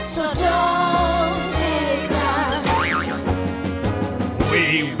So don't take that.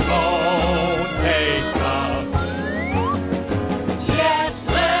 We won't take the Yes,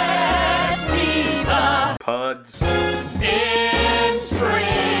 let's be the Pods. in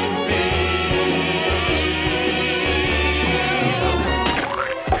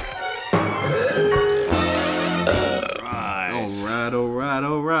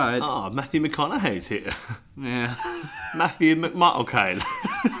All right. Oh, Matthew McConaughey's here. Yeah. Matthew Okay.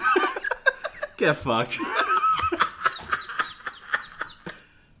 Get fucked.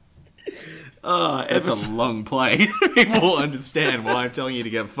 That's a long play. People will understand why I'm telling you to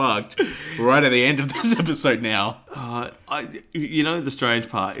get fucked right at the end of this episode now. The strange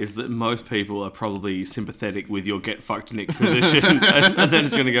part is that most people are probably sympathetic with your get fucked Nick position, and then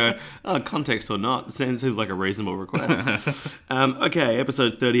it's going to go, context or not. Seems like a reasonable request. Okay,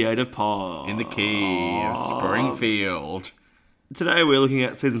 episode 38 of Pod. In the key of Springfield. Today we're looking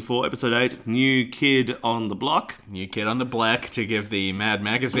at season 4, episode 8, New Kid on the Block. New Kid on the Block, to give the Mad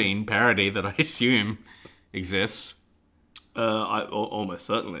Magazine parody that I assume exists. Almost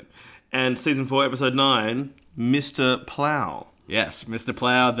certainly. And season 4, episode 9, Mr. Plow. Yes, Mr.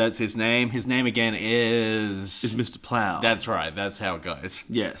 Plow, that's his name. His name again is Mr. Plow. That's right, that's how it goes.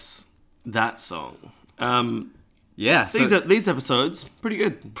 Yes, that song. Yeah. These episodes, pretty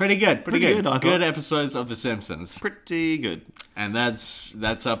good. Pretty good. I thought. Good episodes of The Simpsons. Pretty good. And that's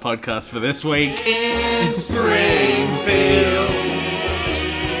our podcast for this week. in Springfield.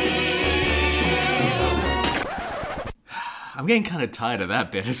 I'm getting kind of tired of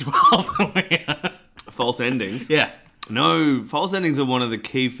that bit as well. False endings. Yeah. No, false endings are one of the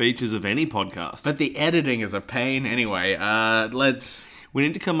key features of any podcast. But the editing is a pain anyway. We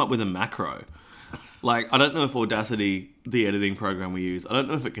need to come up with a macro. Like, I don't know if Audacity, the editing program we use, I don't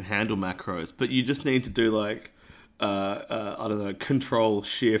know if it can handle macros, but you just need to do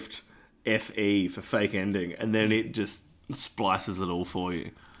Control-Shift-FE for fake ending, and then it just splices it all for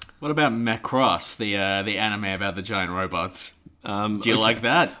you. What about Macross, the anime about the giant robots? Do you like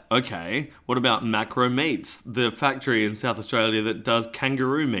that? Okay. What about Macro Meats, the factory in South Australia that does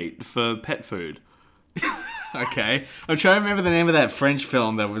kangaroo meat for pet food? Okay. I'm trying to remember the name of that French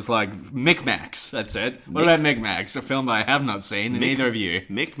film that was like Micmacs. That's it. What about Micmacs? A film that I have not seen, and neither of you.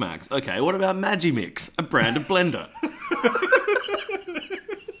 Micmacs. Okay, what about Magimix, a brand of blender?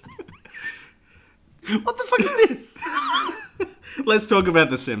 What the fuck is this? Let's talk about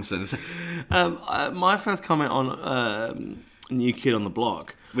The Simpsons. My first comment on New Kid on the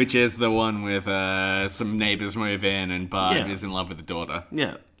Block. Which is the one with some neighbours move in and Barb is in love with the daughter.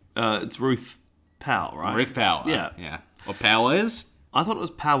 Yeah. It's Ruth Powell, right? Ruth Powell. Yeah. Or Powers? I thought it was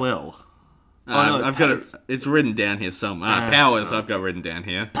Powell. I've got it. It's written down here somewhere. Powers, I've got written down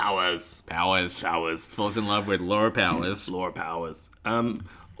here. Powers. Falls in love with Laura Powers. Laura Powers.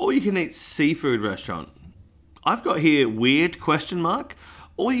 All you can eat seafood restaurant. I've got here weird ?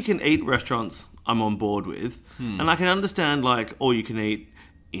 All you can eat restaurants I'm on board with. And I can understand all you can eat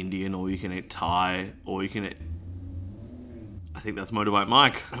Indian, or you can eat Thai, or you can eat... I think that's Motorbike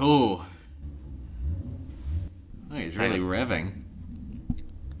Mike. Oh, he's really revving.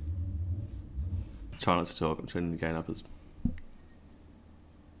 Try not to talk. I'm turning the gain up as...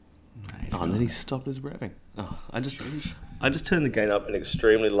 Nice. and then he stopped his revving. I just turned the gain up an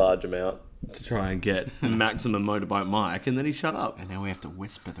extremely large amount to try and get maximum Motorbike Mike, and then he shut up. And now we have to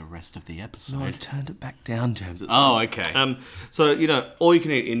whisper the rest of the episode. No, I've turned it back down, James. It's Oh, fine. okay. So, all you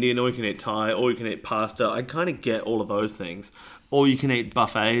can eat Indian, all you can eat Thai, all you can eat pasta. I kind of get all of those things. Or you can eat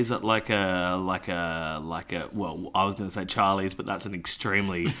buffets at well, I was going to say Charlie's, but that's an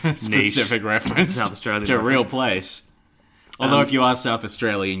extremely Specific niche reference South Australian to a real reference. place. Although if you are South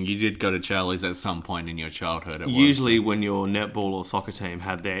Australian, you did go to Charlie's at some point in your childhood. Usually when your netball or soccer team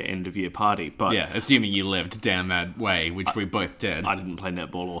had their end of year party. But Yeah, assuming you lived down that way, which we both did. I didn't play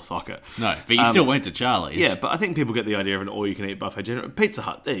netball or soccer. No, but you still went to Charlie's. Yeah, but I think people get the idea of an all-you-can-eat buffet. Pizza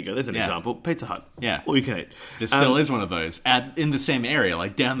Hut, there you go. There's an Yeah. example. Pizza Hut. Yeah. All you can eat. There still is one of those in the same area,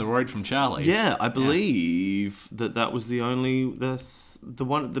 like down the road from Charlie's. Yeah, I believe that was the only...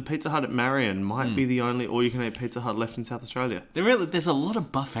 The Pizza Hut at Marion might be the only all-you-can-eat Pizza Hut left in South Australia. There's a lot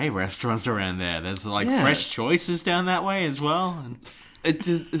of buffet restaurants around there. There's Yeah. Fresh Choices down that way as well. And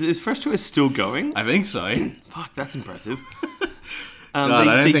Is Fresh Choice still going? I think so. Fuck, that's impressive. God, I don't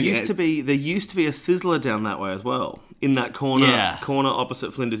there think used to be a Sizzler down that way as well, in that corner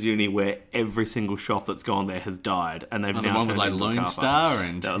opposite Flinders Uni, where every single shop that's gone there has died, and they've the now one with turned into a Lone car park. Star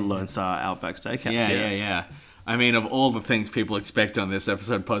and Lone Star Outback Steakhouse. yeah. I mean, of all the things people expect on this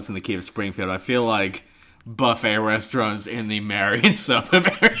episode, Pods in the Key of Springfield, I feel like buffet restaurants in the Marion suburb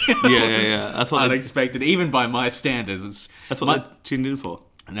area. Yeah. That's what unexpected, even by my standards. that's what they tuned in for.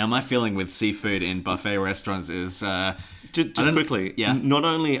 Now, my feeling with seafood in buffet restaurants is... Just quickly, yeah. Not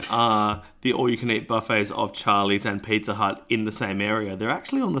only are the all-you-can-eat buffets of Charlie's and Pizza Hut in the same area, they're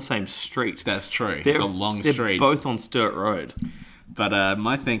actually on the same street. That's true. It's a long They're street. both on Sturt Road. But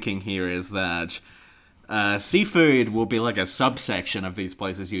my thinking here is that seafood will be like a subsection of these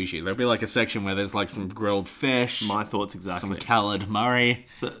places usually. There'll be like a section where there's like some grilled fish, My thoughts exactly. some calamari,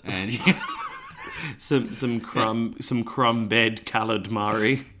 So- and some crumb bed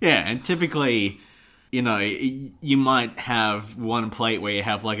calamari. yeah, and typically, you know, you might have one plate where you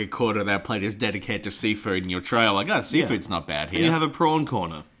have like a quarter of that plate is dedicated to seafood, and you'll try like, oh, seafood's not bad here. And you have a prawn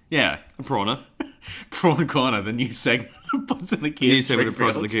corner. yeah, A prawner. prawn corner, the new segment of Pods in the Kia You said with a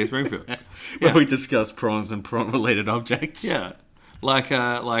prawn to the Kia Springfield. Springfield. Where we discuss prawns and prawn-related objects. Yeah. Like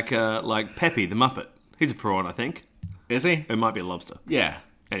Peppy the Muppet. He's a prawn, I think. Is he? It might be a lobster. Yeah.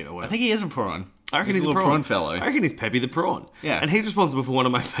 Anyway, whatever. I think he is a prawn. I reckon He's he's a a little prawn fellow. I reckon he's Peppy the Prawn. Yeah. And he's responsible for one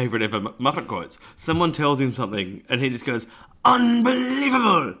of my favourite ever Muppet quotes. Someone tells him something and he just goes,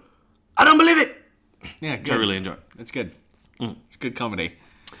 "Unbelievable! I don't believe it!" Yeah, Which I good. really enjoy. It's good. It's good comedy.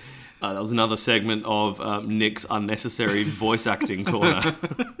 That was another segment of Nick's unnecessary voice acting corner.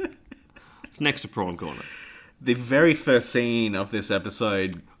 It's next to Prawn Corner. The very first scene of this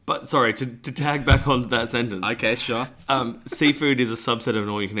episode... But sorry, to tag back onto that sentence. Okay, sure. Seafood is a subset of an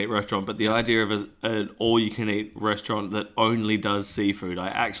all-you-can-eat restaurant, but the idea of an all-you-can-eat restaurant that only does seafood, I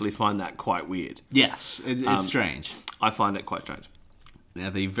actually find that quite weird. Yes, it's strange. I find it quite strange.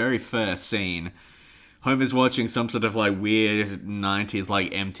 Now, the very first scene, Homer's watching some sort of like weird 90s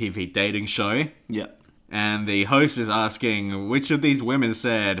like MTV dating show. Yeah. And the host is asking which of these women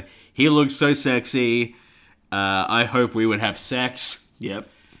said, "He looks so sexy, I hope we would have sex." Yep.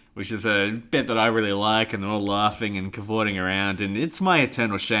 Which is a bit that I really like, and they're all laughing and cavorting around, and it's my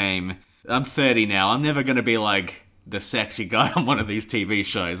eternal shame. I'm 30 now, I'm never going to be like the sexy guy on one of these TV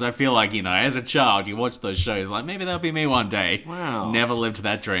shows. I feel like, you know, as a child, you watch those shows, like, maybe that'll be me one day. Wow. Never lived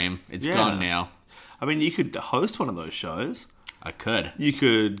that dream. It's gone now. I mean, you could host one of those shows. I could. You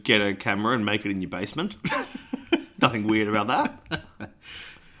could get a camera and make it in your basement. Nothing weird about that.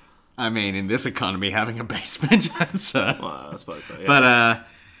 I mean, in this economy, having a basement, that's... Well, I suppose so, yeah. But,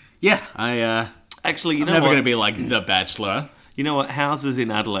 yeah, Actually, you I'm know never what? going to be like The Bachelor. You know what? Houses in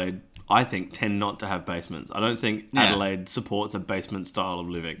Adelaide, I think, tend not to have basements. I don't think Yeah. Adelaide supports a basement style of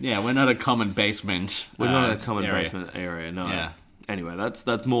living. Yeah, we're not a common basement. We're not a common area. basement area, no. Yeah. Anyway,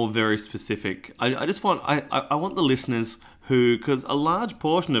 that's more very specific. I just want I want the listeners who, because a large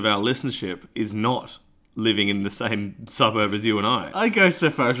portion of our listenership is not living in the same suburb as you and I. I go so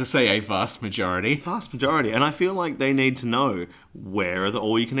far as to say a vast majority. Vast majority, and I feel like they need to know where are the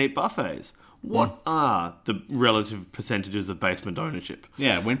all-you-can-eat buffets. What are the relative percentages of basement ownership?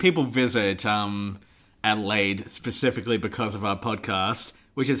 Yeah, when people visit Adelaide specifically because of our podcast,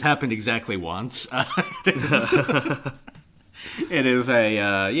 which has happened exactly once, it is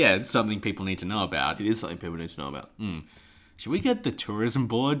it's something people need to know about. It is something people need to know about. Should we get the tourism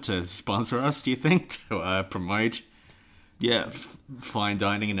board to sponsor us, do you think, to promote Yeah, fine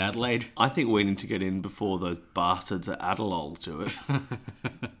dining in Adelaide? I think we need to get in before those bastards at Adelol do it.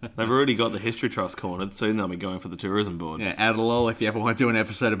 They've already got the History Trust cornered. Soon they'll be going for the tourism board. Yeah, Adelaide, if you ever want to do an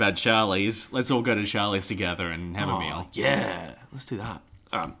episode about Charlie's, let's all go to Charlie's together and have a meal. Yeah, let's do that.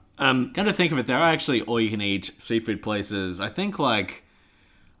 Kind of think of it, there are actually all-you-can-eat seafood places. I think, like,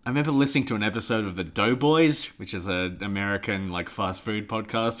 I remember listening to an episode of The Doughboys, which is an American, like, fast food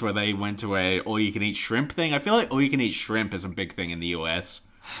podcast, where they went to a all-you-can-eat shrimp thing. I feel like all-you-can-eat shrimp is a big thing in the US,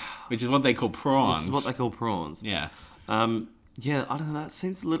 which is what they call prawns. This is what they call prawns. Yeah. Yeah, I don't know. That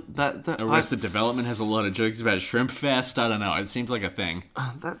seems a little. Arrested Development has a lot of jokes about Shrimp Fest. I don't know. It seems like a thing.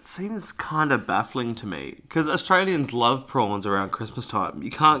 That seems kind of baffling to me because Australians love prawns around Christmas time.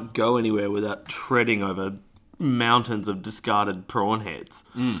 You can't go anywhere without treading over mountains of discarded prawn heads,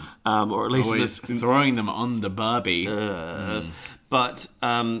 or at least Always throwing them on the barbie. But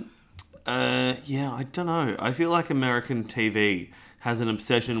yeah, I don't know. I feel like American TV has an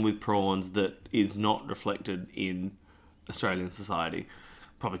obsession with prawns that is not reflected in Australian society,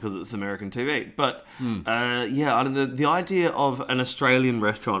 probably because it's American TV. But yeah, I don't know, the idea of an Australian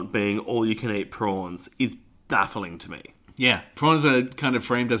restaurant being all you can eat prawns is baffling to me. Yeah, prawns are kind of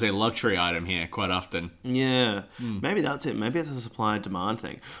framed as a luxury item here quite often. Yeah, maybe that's it. Maybe it's a supply and demand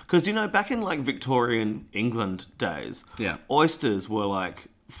thing. Because, you know, back in like Victorian England days, Yeah. oysters were like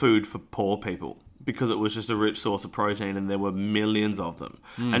food for poor people because it was just a rich source of protein and there were millions of them.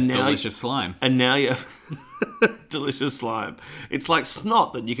 And now Delicious slime. And now you delicious slime. It's like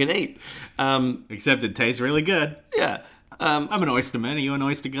snot that you can eat. Except it tastes really good. Yeah. I'm an oyster man. Are you an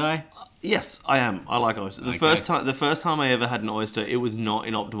oyster guy? Yes, I am. I like oysters. The first time I ever had an oyster, it was not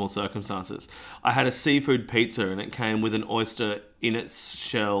in optimal circumstances. I had a seafood pizza, and it came with an oyster in its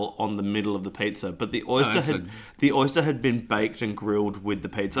shell on the middle of the pizza. But the oyster had been baked and grilled with the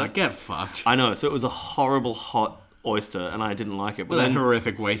pizza. Get fucked. I know. So it was a horrible hot oyster, and I didn't like it. But What a then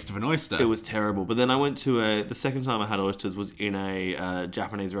horrific waste of an oyster. it was terrible. But then I went to the second time I had oysters was in a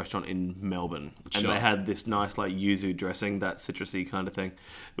Japanese restaurant in Melbourne, and Sure. they had this nice like yuzu dressing, that citrusy kind of thing.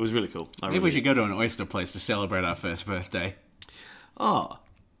 It was really cool. Maybe we should go to an oyster place to celebrate our first birthday. Oh,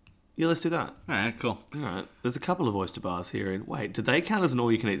 yeah, let's do that. All right, cool. All right. There's a couple of oyster bars here. Wait, do they count as an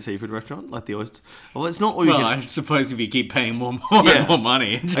all-you-can-eat seafood restaurant, like the oysters? Well, it's not all you Well, can. I suppose if you keep paying more Yeah. more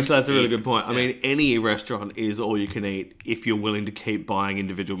money. just Actually, that's a really eat. good point. I mean, any restaurant is all you can eat if you're willing to keep buying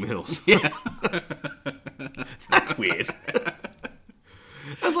individual meals. Yeah. That's weird.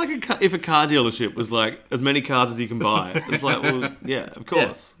 That's like if a car dealership was like, as many cars as you can buy. It's like, well, yeah, of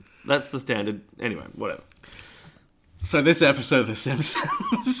course. That's the standard. Anyway, whatever. So this episode of The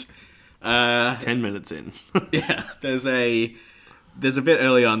Simpsons, 10 minutes in. yeah, there's a bit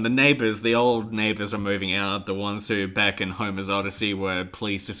early on. The old neighbors are moving out. The ones who back in Homer's Odyssey were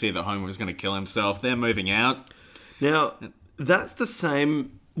pleased to see that Homer was going to kill himself. They're moving out. Now, that's the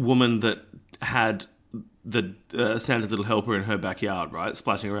same woman that had the Santa's little helper in her backyard, right?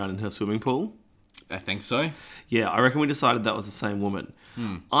 Splashing around in her swimming pool. I think so. Yeah, I reckon we decided that was the same woman.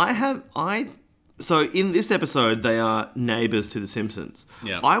 So in this episode, they are neighbours to the Simpsons.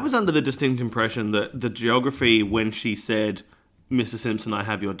 Yeah. I was under the distinct impression that the geography, when she said, "Mr. Simpson, I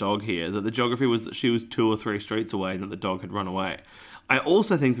have your dog here," that the geography was that she was 2 or 3 streets away and that the dog had run away. I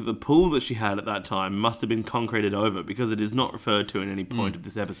also think that the pool that she had at that time must have been concreted over, because it is not referred to in any point of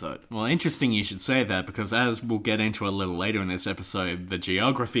this episode. Well, interesting you should say that, because as we'll get into a little later in this episode, the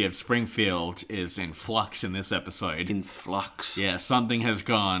geography of Springfield is in flux in this episode. In flux. Yeah, something has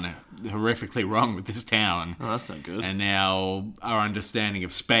gone horrifically wrong with this town. Oh, that's not good. And now our understanding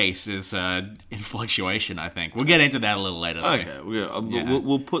of space is in fluctuation, I think. We'll get into that a little later, though. Okay,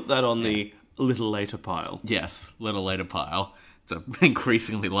 we'll put that on the little later pile. Yes, little later pile. It's an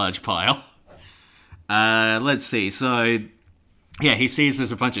increasingly large pile. Let's see. So, yeah, he sees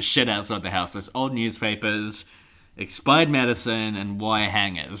there's a bunch of shit outside the house. There's old newspapers, expired medicine, and wire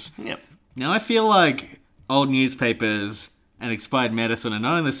hangers. Yep. Now, I feel like old newspapers and expired medicine are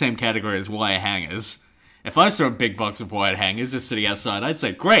not in the same category as wire hangers. If I saw a big box of wire hangers just sitting outside, I'd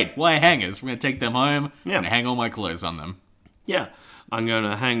say, great, wire hangers. I'm going to take them home and hang all my clothes on them. Yeah. I'm going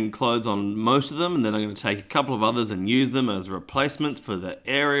to hang clothes on most of them, and then I'm going to take a couple of others and use them as replacements for the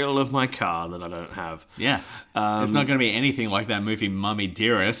aerial of my car that I don't have. Yeah. It's not going to be anything like that movie Mummy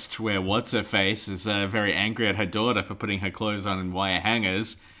Dearest, where What's-Her-Face is very angry at her daughter for putting her clothes on in wire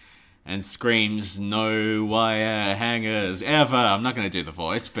hangers and screams, "No wire hangers, ever." I'm not going to do the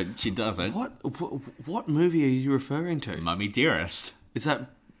voice, but she does it. What movie are you referring to? Mummy Dearest. Is that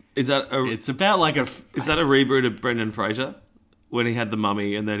It's about like a... is that a reboot of Brendan Fraser? When he had the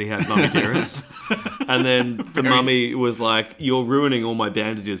mummy and then he had Mummy Dearest. And then the mummy was like, "You're ruining all my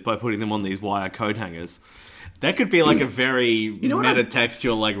bandages by putting them on these wire coat hangers." That could be like a very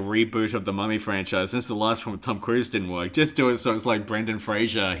metatextual like reboot of the Mummy franchise. Since the last one with Tom Cruise didn't work, just do it so it's like Brendan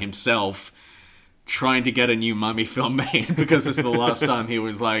Fraser himself trying to get a new Mummy film made, because it's the last time he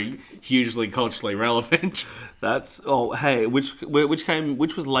was like hugely culturally relevant. That's which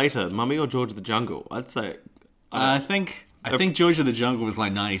was later, Mummy or George of the Jungle? I'd say I think George of the Jungle was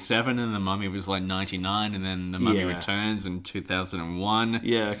like 97, and The Mummy was like 99, and then The Mummy Yeah. Returns in 2001.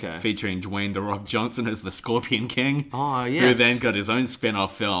 Yeah, okay. Featuring Dwayne "The Rock" Johnson as the Scorpion King. Oh, yes. Who then got his own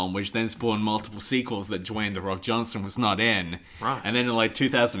spin-off film, which then spawned multiple sequels that Dwayne "The Rock" Johnson was not in. Right. And then in like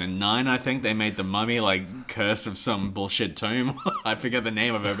 2009, I think, they made The Mummy like Curse of some bullshit tomb. I forget the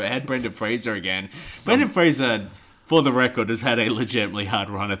name of it, but it had Brendan Fraser again. Brendan Fraser, for the record, has had a legitimately hard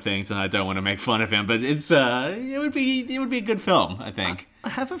run of things, and I don't want to make fun of him, but it would be a good film, I think. I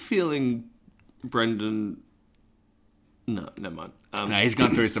have a feeling Brendan... No, never mind. No, he's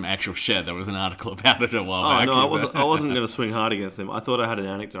gone through some actual shit. There was an article about it a while Oh, back. no, I wasn't going to swing hard against him. I thought I had an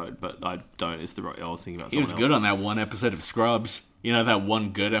anecdote, but I don't. I was thinking about He was someone good else. on that one episode of Scrubs. You know that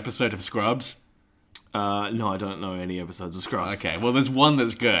one good episode of Scrubs? No, I don't know any episodes of Scrubs. Okay, well, there's one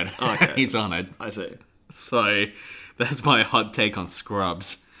that's good. Okay. He's on it. I see. So, that's my hot take on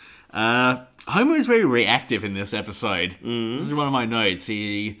Scrubs. Homer is very reactive in this episode. This is one of my notes.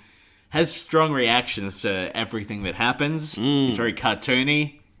 He has strong reactions to everything that happens. He's very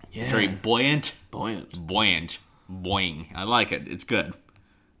cartoony. He's very buoyant. Buoyant. Boing. I like it. It's good.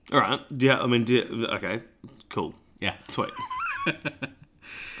 All right. Yeah, I mean, okay. Cool. Yeah. Sweet.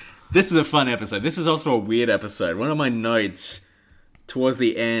 This is a fun episode. This is also a weird episode. One of my notes towards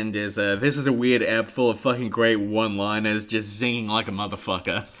the end is, this is a weird app full of fucking great one-liners, just zinging like a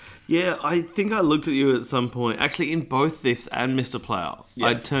motherfucker. Yeah, I think I looked at you at some point, actually in both this and Mr. Plow. Yeah.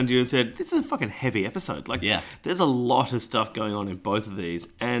 I turned to you and said, this is a fucking heavy episode. Like, Yeah. there's a lot of stuff going on in both of these,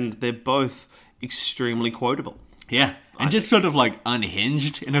 and they're both extremely quotable. Yeah, and just sort of like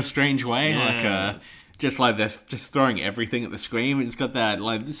unhinged in a strange way. Yeah. Like, just like they're just throwing everything at the screen. It's got that,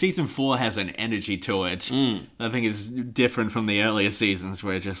 like, season 4 has an energy to it. I think it's different from the earlier seasons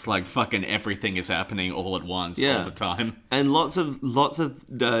where just like fucking everything is happening all at once, Yeah. all the time. And lots of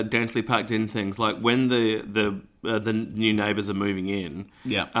densely packed in things, like when the new neighbours are moving in.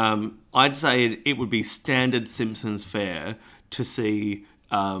 Yeah. I'd say it would be standard Simpsons fare to see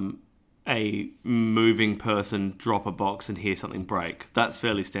a moving person drop a box and hear something break. That's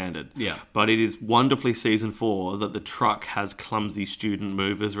fairly standard. Yeah. But it is wonderfully season 4 that the truck has clumsy student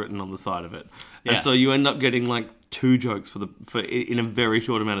movers written on the side of it. Yeah. And so you end up getting like 2 jokes for in a very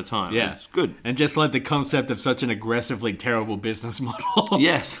short amount of time. Yeah. It's good. And just like the concept of such an aggressively terrible business model.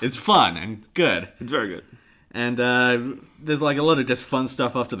 Yes. It's fun and good. It's very good. And there's like a lot of just fun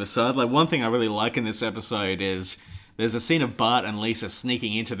stuff off to the side. Like one thing I really like in this episode is there's a scene of Bart and Lisa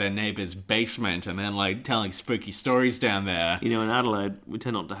sneaking into their neighbor's basement and then like telling spooky stories down there. You know, in Adelaide, we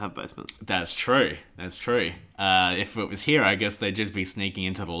tend not to have basements. That's true. That's true. If it was here, I guess they'd just be sneaking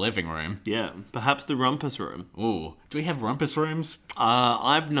into the living room. Yeah, perhaps the rumpus room. Ooh. Do we have rumpus rooms?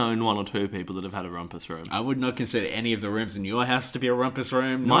 I've known 1 or 2 people that have had a rumpus room. I would not consider any of the rooms in your house to be a rumpus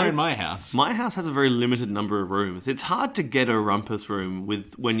room, nor in my house. My house has a very limited number of rooms. It's hard to get a rumpus room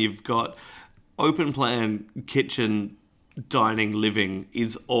when you've got open plan kitchen, dining, living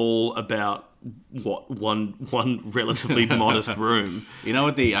is all about one relatively modest room. You know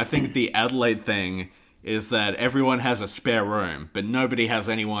what I think the Adelaide thing is that everyone has a spare room, but nobody has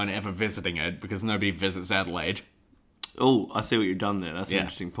anyone ever visiting it because nobody visits Adelaide. Oh, I see what you've done there. That's an Yeah.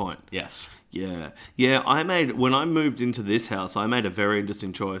 interesting point. Yes. Yeah. When I moved into this house, I made a very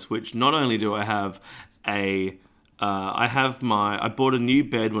interesting choice, which not only do I have I bought a new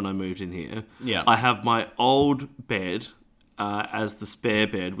bed when I moved in here. Yeah. I have my old bed as the spare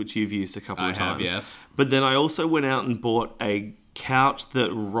bed, which you've used a couple of I have, times. yes. But then I also went out and bought a couch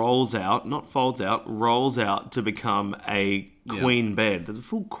that rolls out, not folds out, rolls out to become a queen bed. There's a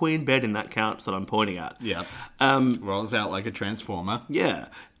full queen bed in that couch that I'm pointing at. Yeah. Rolls out like a transformer. Yeah.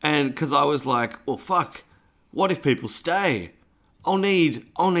 And because I was like, well, fuck, what if people stay? I'll need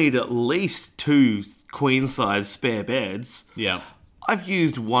at least 2 queen-size spare beds. Yeah. I've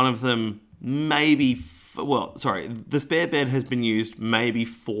used one of them the spare bed has been used maybe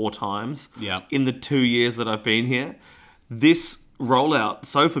 4 times in the 2 years that I've been here. This roll-out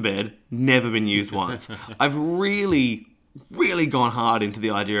sofa bed, never been used once. I've really gone hard into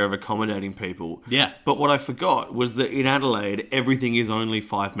the idea of accommodating people. Yeah. But what I forgot was that in Adelaide, everything is only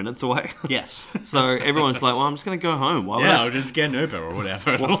 5 minutes away. Yes. So everyone's like, well, I'm just going to go home. I'll just get an Uber or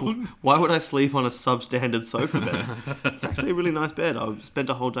whatever. Why would I sleep on a substandard sofa bed? It's actually a really nice bed. I spent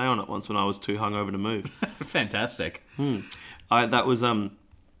a whole day on it once when I was too hungover to move. Fantastic. That was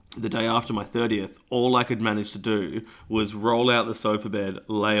the day after my 30th. All I could manage to do was roll out the sofa bed,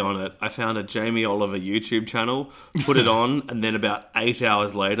 lay on it. I found a Jamie Oliver YouTube channel, put it on, and then about 8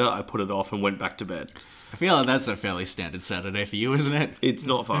 hours later, I put it off and went back to bed. I feel like that's a fairly standard Saturday for you, isn't it? It's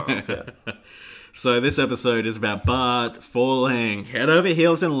not far off, yeah. So this episode is about Bart falling head over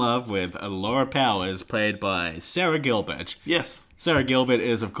heels in love with Laura Powers, played by Sarah Gilbert. Yes. Sarah Gilbert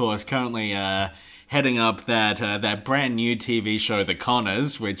is, of course, currently heading up that brand new TV show, The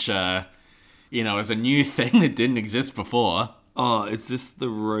Conners, which, is a new thing that didn't exist before. Oh, is this the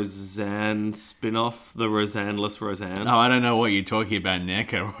Roseanne spin-off? The Roseanne-less Roseanne? Oh, I don't know what you're talking about,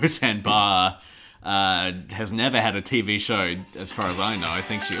 Nick. Roseanne Barr has never had a TV show, as far as I know. I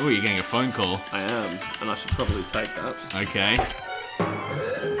think you're getting a phone call. I am, and I should probably take that. Okay.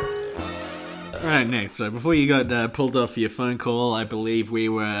 Alright, Nick, so before you got pulled off your phone call, I believe we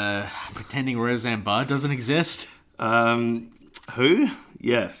were pretending Roseanne Barr doesn't exist. Who?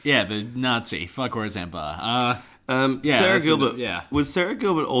 Yes. Yeah, the Nazi. Fuck Roseanne Barr. Sarah Gilbert. Yeah. Was Sarah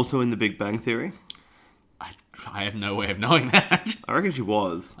Gilbert also in The Big Bang Theory? I have no way of knowing that. I reckon she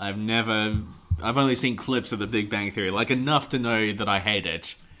was. I've only seen clips of The Big Bang Theory, like enough to know that I hate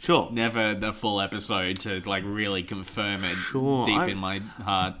it. Sure. Never the full episode to like really confirm it deep in my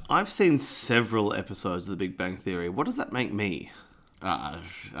heart. I've seen several episodes of The Big Bang Theory. What does that make me? A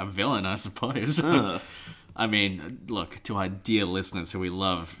villain, I suppose. I mean, look, to our dear listeners who we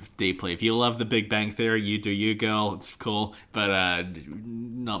love deeply, if you love The Big Bang Theory, you do you, girl. It's cool, but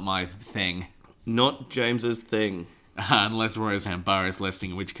not my thing. Not James's thing. Unless Roseanne Barr is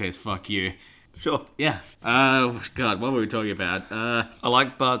listening, in which case, fuck you. Sure. Yeah. God, what were we talking about? I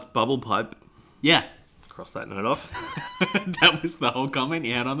like Bart's bubble pipe. Yeah. Cross that note off. That was the whole comment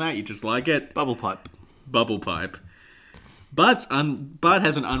you had on that? You just like it? Bubble pipe. Bubble pipe. Bart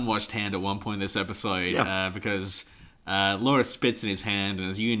has an unwashed hand at one point in this episode because Laura spits in his hand, and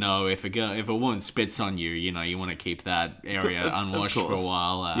as you know, if a woman spits on you, you want to keep that area unwashed for a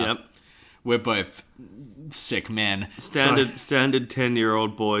while. Yep. We're both sick men. Standard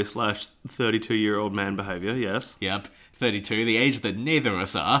 10-year-old boy / 32-year-old man behavior. Yes. Yep, 32, the age that neither of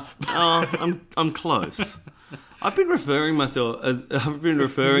us are. Oh, I'm close. I've been referring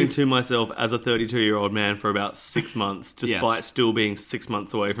to myself as a 32-year-old man for about 6 months, despite still being 6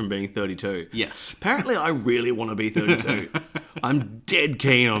 months away from being 32. Yes. Apparently, I really want to be 32. I'm dead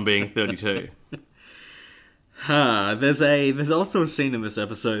keen on being 32. There's also a scene in this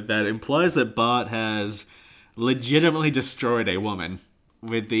episode that implies that Bart has legitimately destroyed a woman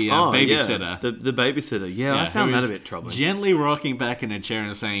with the babysitter. Yeah. The babysitter. Yeah, I found that a bit troubling. Gently rocking back in her chair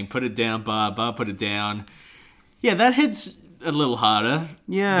and saying, "Put it down, Bart. Bart, put it down." Yeah, that hits a little harder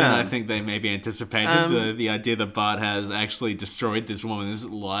than I think they maybe anticipated. The idea that Bart has actually destroyed this woman's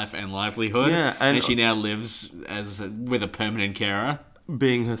life and livelihood, and she now lives with a permanent carer.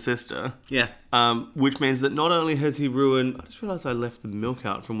 Being her sister. Yeah. Which means that not only has he ruined... I just realised I left the milk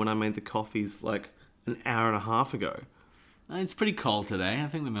out from when I made the coffees like an hour and a half ago. It's pretty cold today. I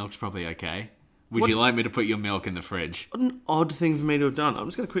think the milk's probably okay. Would you like me to put your milk in the fridge? What an odd thing for me to have done. I'm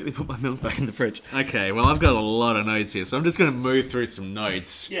just going to quickly put my milk back in the fridge. Okay, well, I've got a lot of notes here, so I'm just going to move through some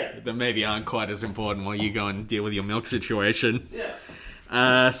notes that maybe aren't quite as important while you go and deal with your milk situation.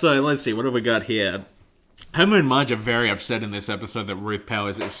 Yeah. So, let's see. What have we got here? Homer and Marge are very upset in this episode that Ruth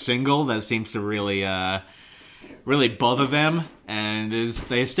Powers is single. That seems to really bother them. And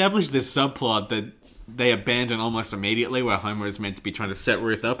they establish this subplot that they abandon almost immediately, where Homer is meant to be trying to set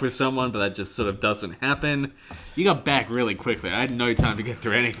Ruth up with someone, but that just sort of doesn't happen. You got back really quickly. I had no time to get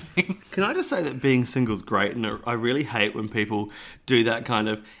through anything. Can I just say that being single's great, and I really hate when people do that kind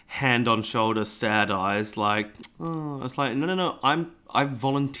of hand on shoulder, sad eyes, like, oh, it's like, no, I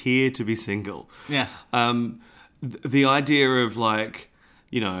volunteer to be single. Yeah. The idea of like,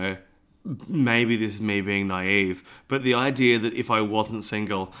 maybe this is me being naive, but the idea that if I wasn't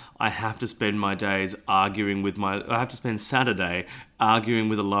single, I have to spend Saturday arguing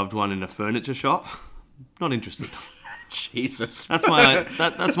with a loved one in a furniture shop. Not interested. Jesus. That's my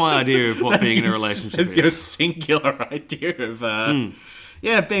idea of what being in a relationship is. That's your singular idea of,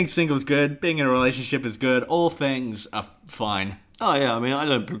 yeah, being single is good, being in a relationship is good, all things are fine. Oh yeah, I mean, I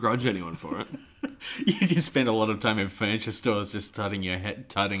don't begrudge anyone for it. You just spend a lot of time in furniture stores just tutting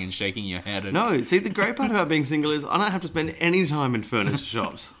and shaking your head. No, see, the great part about being single is I don't have to spend any time in furniture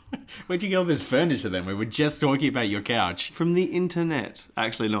shops. Where'd you get all this furniture then? We were just talking about your couch. From the internet.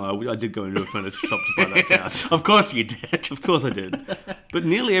 Actually, no, I did go into a furniture shop to buy that couch. Of course you did. Of course I did. But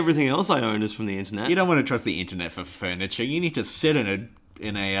nearly everything else I own is from the internet. You don't want to trust the internet for furniture. You need to sit in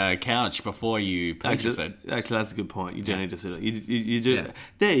a couch before you purchase it. Actually, that's a good point. You do need to sit it. You do. Yeah.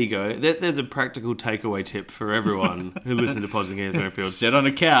 There you go. There's a practical takeaway tip for everyone who listens to Pods and Games Greenfield. Sit on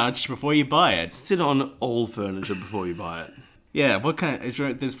a couch before you buy it. Sit on all furniture before you buy it. Yeah,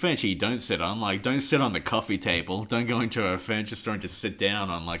 there's furniture you don't sit on. Like, don't sit on the coffee table. Don't go into a furniture store and just sit down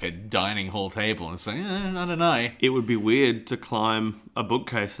on, like, a dining hall table and say, I don't know. It would be weird to climb a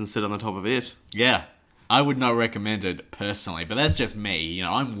bookcase and sit on the top of it. Yeah. I would not recommend it personally, but that's just me.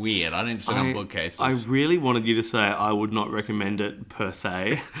 I'm weird. I don't sit on bookcases. I really wanted you to say I would not recommend it per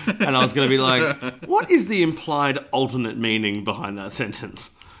se. And I was going to be like, what is the implied alternate meaning behind that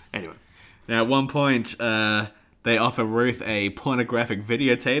sentence? Anyway. Now, at one point, they offer Ruth a pornographic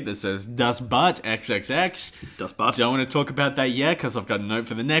videotape that says, "Dust Butt, XXX. Dust Butt. Don't want to talk about that yet, because I've got a note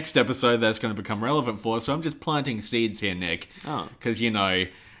for the next episode that's going to become relevant for us. So I'm just planting seeds here, Nick. Oh. Because,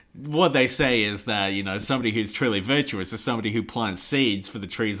 what they say is that, somebody who's truly virtuous is somebody who plants seeds for the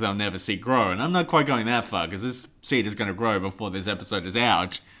trees they'll never see grow. And I'm not quite going that far, because this seed is going to grow before this episode is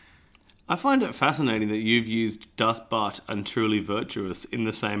out. I find it fascinating that you've used dust butt and truly virtuous in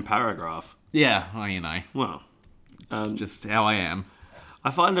the same paragraph. Yeah, well, Well, it's just how I am. I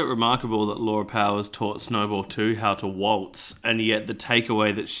find it remarkable that Laura Powers taught Snowball 2 how to waltz, and yet the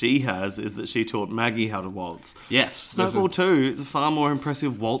takeaway that she has is that she taught Maggie how to waltz. Yes. Snowball 2 is a far more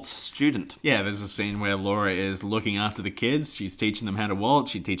impressive waltz student. Yeah, there's a scene where Laura is looking after the kids. She's teaching them how to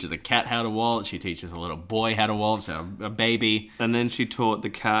waltz. She teaches a cat how to waltz. She teaches a little boy how to waltz, a baby. And then she taught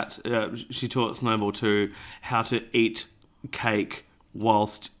she taught Snowball 2 how to eat cake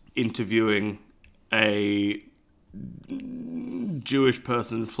whilst interviewing a Jewish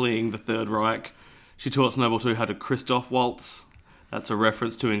person fleeing the Third Reich. She taught Snowball 2 how to Christoph waltz. That's a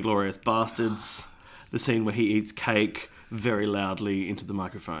reference to Inglourious Bastards, the scene where he eats cake very loudly into the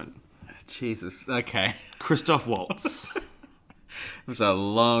microphone. Jesus. Okay. Christoph waltz. It was a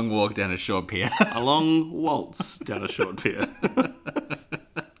long walk down a short pier. A long waltz down a short pier.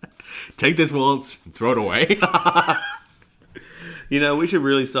 Take this waltz and throw it away. You know, we should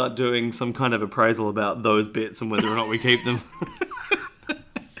really start doing some kind of appraisal about those bits and whether or not we keep them.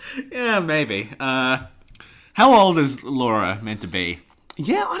 Yeah, maybe. How old is Laura meant to be?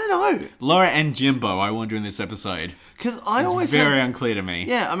 Yeah, I don't know. Laura and Jimbo, I wonder in this episode. Because I It's always very had, unclear to me.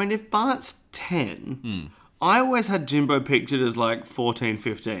 yeah, I mean, if Bart's 10, I always had Jimbo pictured as like 14,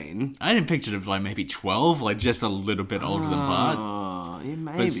 15. I didn't picture it like maybe 12, like just a little bit older than Bart. Oh, yeah,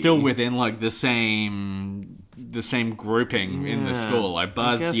 maybe. But still within like the same grouping in the Yeah, school. Like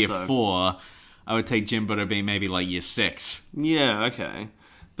Bart's guess year so. 4. I would take Jimbo to be maybe like year 6. Yeah, okay.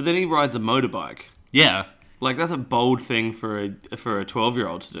 But then he rides a motorbike. Yeah. Like, that's a bold thing for a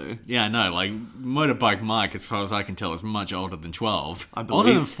 12-year-old to do. Yeah, I know. Like, Motorbike Mike, as far as I can tell, is much older than 12. I believe-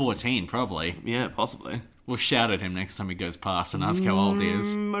 Older than 14, probably. Yeah, possibly. We'll shout at him next time he goes past and ask how old he is.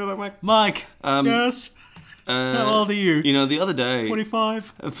 Motorbike Mike. Mike! Um, yes? How old are you? You know, the other day...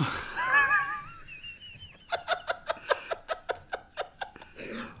 45?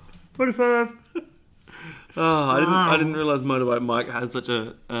 45. Oh, I didn't realize Motorbike Mike had such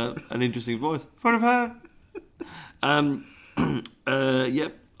an interesting voice. 45.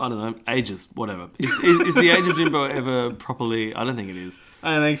 Yep. I don't know. Ages, whatever. Is the age of Jimbo ever properly? I don't think it is.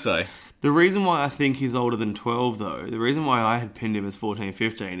 I don't think so. The reason why I think he's older than 12, though, the reason why I had pinned him as 14,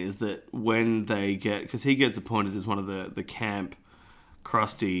 15 is that when they get, because he gets appointed as one of the camp,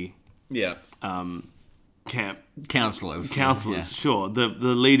 crusty Yeah. camp Counselors. counselors, Yeah. sure, the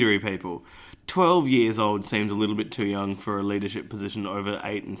leadery people. 12 years old seems a little bit too young for a leadership position over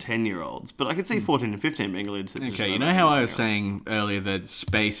 8 and 10-year-olds. But I could see 14 and 15 being a leadership position. Okay, you over know 8 how and I was 10-year-olds. saying earlier that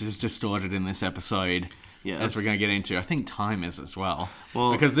space is distorted in this episode? Yes. As we're going to get into. I think time is as well.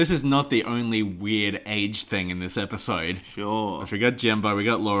 Well- because this is not the only weird age thing in this episode. Sure. We got Jimbo, we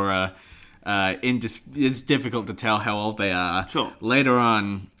got Laura. It's difficult to tell how old they are. Sure. Later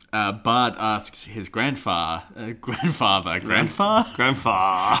on, Bart asks his grandfather, grandfather,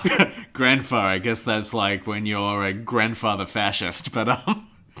 I guess that's like when you're a grandfather fascist, but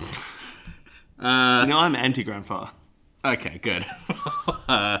I'm anti-grandfather. okay, good.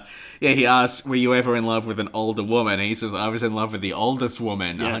 Yeah, he asks, were you ever in love with an older woman? And he says, I was in love with the oldest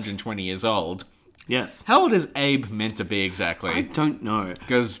woman, Yes. 120 years old. Yes. How old is Abe meant to be exactly? I don't know.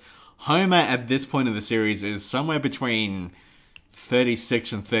 Because Homer at this point of the series is somewhere between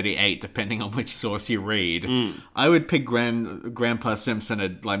 36 and 38, depending on which source you read. I would pick Grandpa Simpson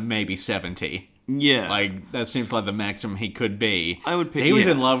at like maybe 70. Yeah. Like, that seems like the maximum he could be. I would So pick- he was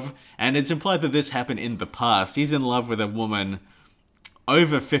yeah. in love, and it's implied that this happened in the past. He's in love with a woman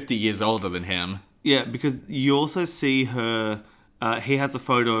over 50 years older than him. Yeah, because you also see her... he has a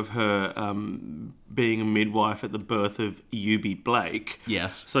photo of her being a midwife at the birth of Eubie Blake.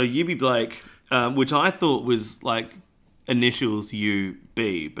 Yes. So Eubie Blake, which I thought was like initials UB,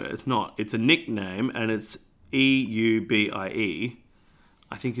 but it's not. It's a nickname, and it's Eubie.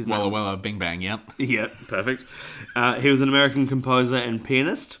 I think his name... Walla Walla Bing Bang, yep. Yeah, perfect. He was an American composer and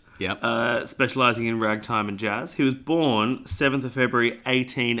pianist. Yep. Specialising in ragtime and jazz. He was born 7th of February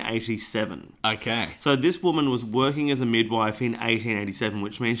 1887. Okay. So this woman was working as a midwife in 1887,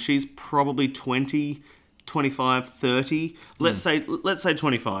 which means she's probably 20, 25, 30. Let's say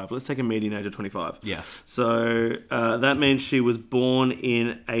 25. Let's take a median age of 25. Yes. So that means she was born in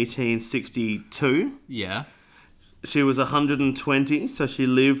 1862. Yeah. She was 120, so she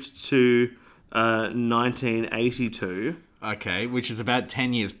lived to 1982. Okay, which is about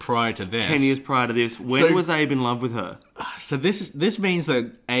 10 years prior to this. 10 years prior to this. When So- was Abe in love with her? So this means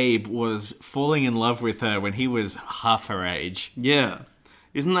that Abe was falling in love with her when he was half her age. Yeah.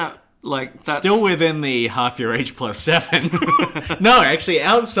 Isn't that like... That's Still within the half your age plus 7. No, actually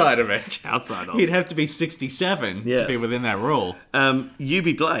outside of it. outside of. He'd have to be 67 Yes. to be within that rule.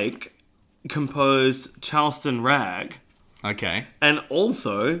 Eubie Blake composed Charleston Rag Okay. and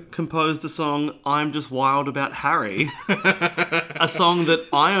also composed the song I'm Just Wild About Harry, a song that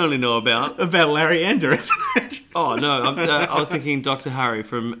I only know about. About Larry Ender, isn't it? Oh, no, I was thinking Dr. Harry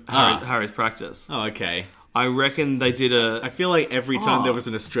from Harry's Practice. Oh, okay. I reckon they did I feel like every time Oh. there was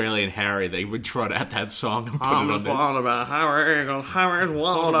an Australian Harry, they would trot out that song and put I'm it just on wild about Harry, 'cause Harry's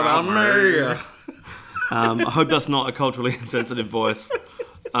wild about me. I hope that's not a culturally insensitive voice.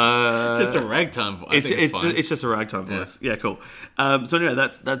 Just a ragtime voice. I think it's fine. It's just a ragtime voice. Yeah, cool. So anyway,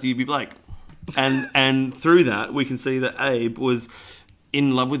 that's Eubie Blake, and through that we can see that Abe was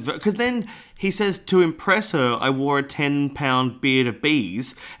in love with... Because then he says, to impress her, I wore a 10-pound beard of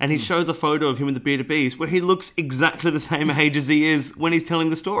bees, and he shows a photo of him with the beard of bees where he looks exactly the same age as he is when he's telling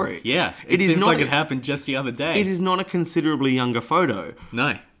the story. Yeah, it seems like it happened just the other day. It is not a considerably younger photo.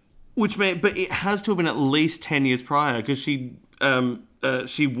 No. But it has to have been at least 10 years prior, because she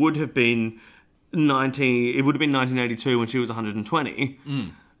would have been 90... It would have been 1982 when she was 120.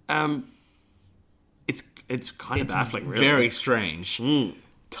 It's kind of baffling, really. Very strange.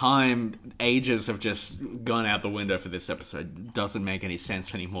 Time, ages have just gone out the window for this episode. Doesn't make any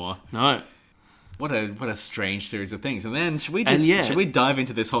sense anymore. No. What a strange series of things. And then should we dive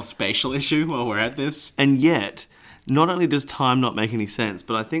into this whole spatial issue while we're at this? And yet, not only does time not make any sense,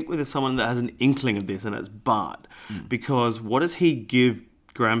 but I think there's someone that has an inkling of this, and it's Bart. Because what does he give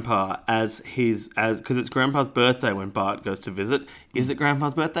Grandpa because it's Grandpa's birthday when Bart goes to visit. Is it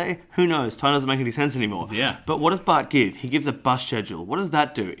Grandpa's birthday? Who knows? Time doesn't make any sense anymore. Yeah. But what does Bart give? He gives a bus schedule. What does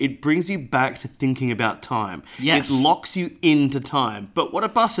that do? It brings you back to thinking about time. Yes. It locks you into time. But what are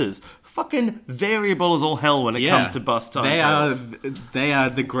buses? Fucking variable as all hell when it comes to bus time. They are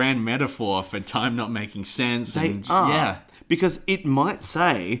the grand metaphor for time not making sense. They are. Yeah. Because it might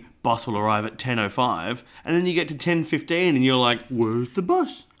say, bus will arrive at 10:05, and then you get to 10:15 and you're like, where's the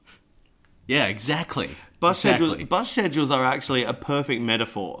bus? Yeah, exactly. Bus schedules are actually a perfect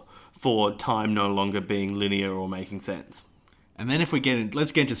metaphor for time no longer being linear or making sense. And then let's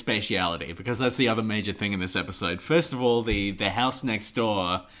get into spatiality, because that's the other major thing in this episode. First of all, the house next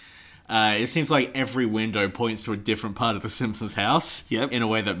door... it seems like every window points to a different part of the Simpsons house. Yep. In a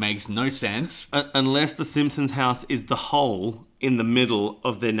way that makes no sense. Unless the Simpsons house is the hole in the middle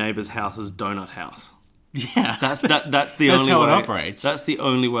of their neighbour's house's donut house. Yeah. That's the that's only how way. it operates. That's the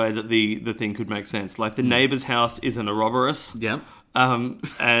only way that the thing could make sense. Like the neighbour's house is an Ouroboros. Yep.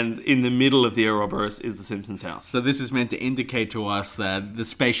 And in the middle of the Ouroboros is the Simpsons house. So this is meant to indicate to us that the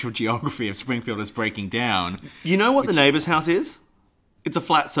spatial geography of Springfield is breaking down. You know what the neighbour's house is? It's a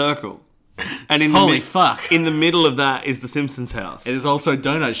flat circle. And fuck. In the middle of that is the Simpsons house. It is also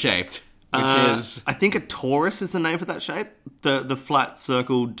donut shaped, which is... I think a torus is the name for that shape. The flat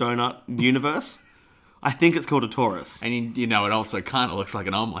circle donut universe. I think it's called a torus. And it also kind of looks like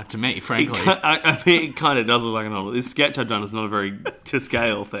an omelette to me, frankly. It kind of does look like an omelette. This sketch I've done is not a very to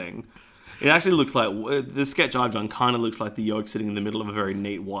scale thing. It actually looks like... The sketch I've done kind of looks like the yolk sitting in the middle of a very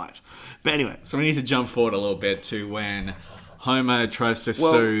neat white. But anyway. So we need to jump forward a little bit to when... Homer tries to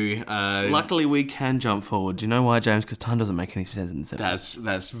sue... luckily we can jump forward. Do you know why, James? Because time doesn't make any sense in this episode.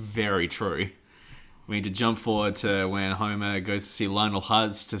 That's very true. We need to jump forward to when Homer goes to see Lionel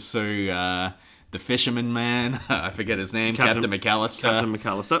Hutz to sue the fisherman man. I forget his name. Captain McAllister. Captain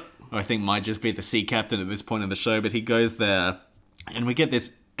McAllister. Who I think might just be the sea captain at this point in the show, but he goes there. And we get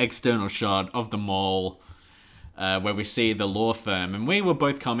this external shot of the mall... where we see the law firm, and we were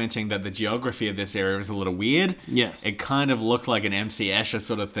both commenting that the geography of this area was a little weird. Yes. It kind of looked like an MC Escher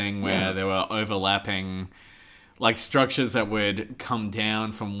sort of thing, where there were overlapping, like, structures that would come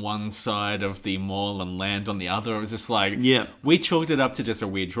down from one side of the mall and land on the other. It was just like, we chalked it up to just a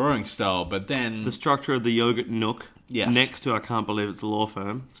weird drawing style, but then... The structure of the yogurt nook next to I can't believe it's a law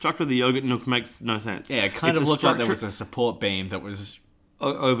firm. The structure of the yogurt nook makes no sense. Yeah, it kind of looked like there was a support beam that was...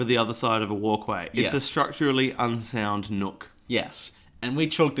 over the other side of a walkway. It's a structurally unsound nook. Yes. And we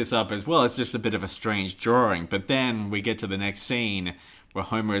chalked this up as well. It's just a bit of a strange drawing. But then we get to the next scene where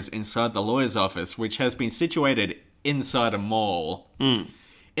Homer is inside the lawyer's office, which has been situated inside a mall.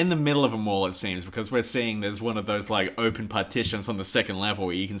 In the middle of a mall, it seems, because we're seeing there's one of those like open partitions on the second level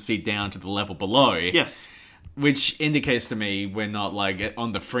where you can see down to the level below. Yes. Which indicates to me we're not like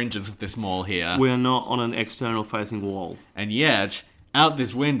on the fringes of this mall here. We're not on an external facing wall. And yet... out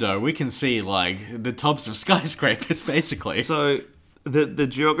this window, we can see, like, the tops of skyscrapers, basically. So, the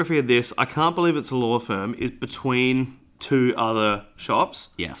geography of this, I can't believe it's a law firm, is between two other shops.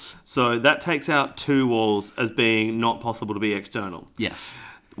 Yes. So, that takes out two walls as being not possible to be external. Yes.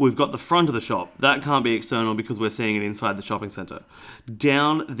 We've got the front of the shop. That can't be external because we're seeing it inside the shopping centre.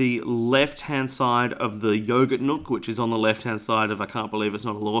 Down the left-hand side of the yogurt nook, which is on the left-hand side of I can't believe it's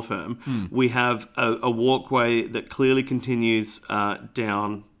not a law firm, we have a walkway that clearly continues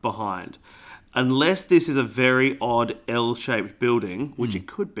down behind. Unless this is a very odd L-shaped building, which it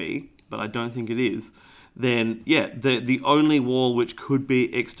could be, but I don't think it is, then, the only wall which could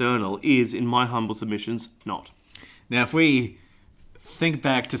be external is, in my humble submissions, not. Now, if we... think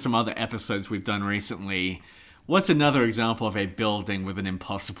back to some other episodes we've done recently. What's another example of a building with an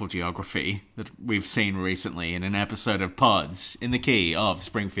impossible geography that we've seen recently in an episode of Pods in the Key of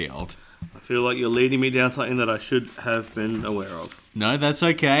Springfield? I feel like you're leading me down something that I should have been aware of. No, that's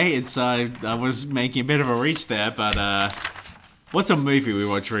okay. It's I was making a bit of a reach there, but What's a movie we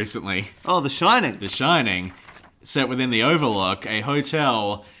watched recently? Oh, The Shining. The Shining, set within the Overlook, a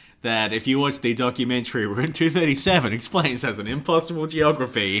hotel that, if you watch the documentary Room 237, explains has an impossible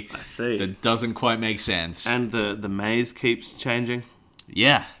geography I see. that doesn't quite make sense. And the maze keeps changing.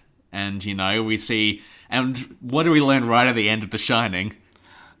 Yeah. And, we see... And what do we learn right at the end of The Shining?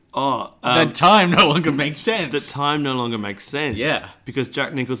 Oh, That time no longer makes sense. that time no longer makes sense. Yeah. Because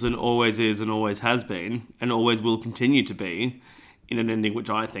Jack Nicholson always is and always has been and always will continue to be in an ending which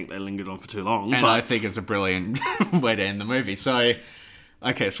I think they lingered on for too long. And but I think it's a brilliant way to end the movie. So,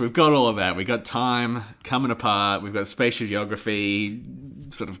 okay, so we've got all of that. We've got time coming apart. We've got spatial geography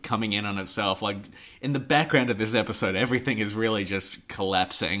sort of coming in on itself. Like, in the background of this episode, everything is really just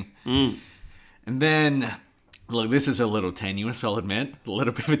collapsing. And then... Look, this is a little tenuous, I'll admit. A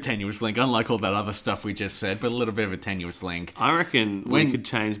little bit of a tenuous link, unlike all that other stuff we just said, but a little bit of a tenuous link. I reckon we could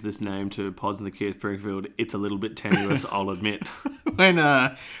change this name to Pods in the Keir Springfield. It's a little bit tenuous, I'll admit.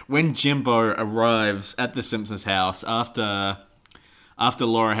 When Jimbo arrives at the Simpsons house after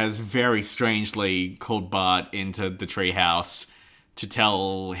Laura has very strangely called Bart into the treehouse to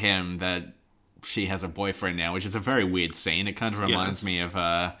tell him that she has a boyfriend now, which is a very weird scene. It kind of reminds me of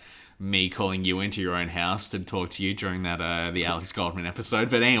me calling you into your own house to talk to you during that the Alex Goldman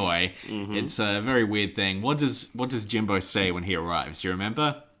episode. But anyway, it's a very weird thing. What does Jimbo say when he arrives? Do you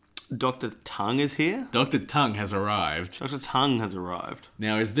remember? Dr. Tongue is here? Dr. Tongue has arrived. Dr. Tongue has arrived.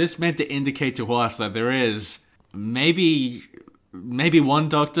 Now, is this meant to indicate to us that there is maybe one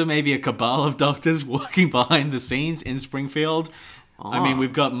doctor, maybe a cabal of doctors working behind the scenes in Springfield? I mean,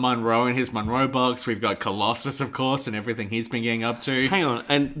 we've got Monroe in his Monroe box. We've got Colossus, of course, and everything he's been getting up to. Hang on,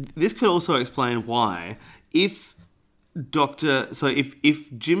 and this could also explain why, if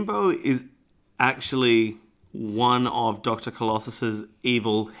Jimbo is actually one of Dr. Colossus's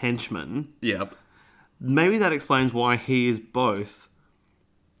evil henchmen, Yep. maybe that explains why he is both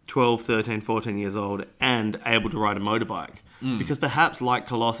 12, 13, 14 years old and able to ride a motorbike. Because perhaps, like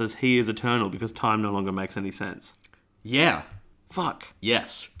Colossus, he is eternal because time no longer makes any sense. Yeah. Fuck.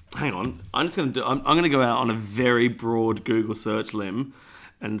 Yes. Hang on. I'm going to go out on a very broad Google search limb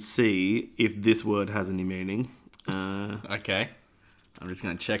and see if this word has any meaning. Okay. I'm just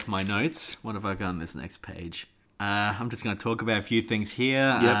going to check my notes. What have I got on this next page? I'm just going to talk about a few things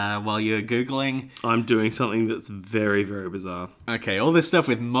here while you're Googling. I'm doing something that's very, very bizarre. Okay, all this stuff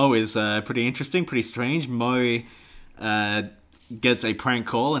with Mo is pretty interesting, pretty strange. Mo gets a prank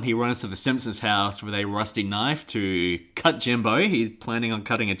call and he runs to the Simpsons house with a rusty knife to cut Jimbo. He's planning on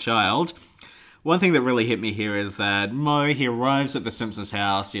cutting a child. One thing that really hit me here is that he arrives at the Simpsons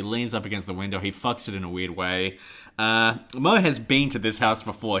house, he leans up against the window, he fucks it in a weird way. Mo has been to this house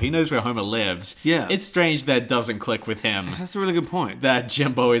before. He knows where Homer lives. Yeah. It's strange that doesn't click with him That's a really good point. that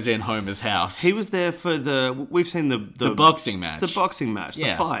Jimbo is in Homer's house. He was there for we've seen the boxing match. The boxing match,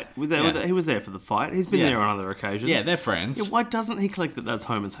 Yeah. the fight. Yeah. He was there for the fight. He's been Yeah. there on other occasions. Yeah, they're friends. Yeah, why doesn't he click that that's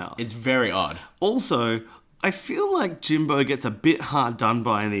Homer's house? It's very odd. Also, I feel like Jimbo gets a bit hard done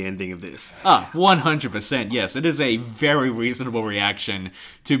by in the ending of this. 100%, yes. It is a very reasonable reaction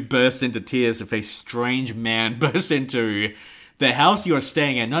to burst into tears if a strange man bursts into the house you're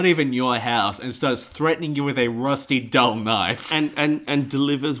staying at, not even your house, and starts threatening you with a rusty, dull knife. And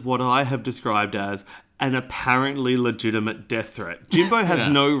delivers what I have described as an apparently legitimate death threat. Jimbo has Yeah.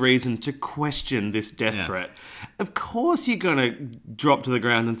 no reason to question this death threat. Of course you're going to drop to the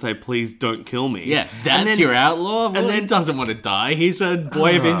ground and say, please don't kill me. Yeah, that's And then- your outlaw? Well, and he then- doesn't want to die. He's a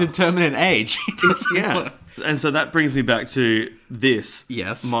boy of indeterminate age. He doesn't Yeah. want- And so that brings me back to this.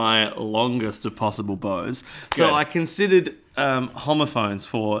 Yes. My longest of possible bows. Good. So I considered homophones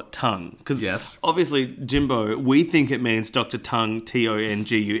for tongue. Because Yes. obviously, Jimbo, we think it means Dr. Tongue,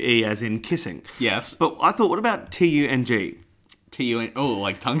 Tongue, as in kissing. Yes. But I thought, what about Tung? Oh,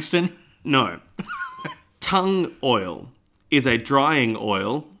 like tungsten? No. Tongue oil is a drying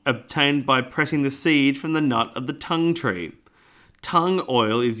oil obtained by pressing the seed from the nut of the tongue tree. Tongue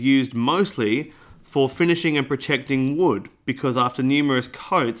oil is used mostly for finishing and protecting wood because after numerous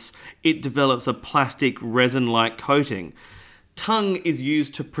coats, it develops a plastic resin-like coating. Tongue is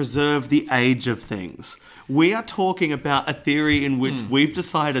used to preserve the age of things. We are talking about a theory in which we've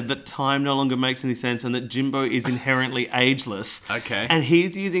decided that time no longer makes any sense and that Jimbo is inherently ageless. Okay. And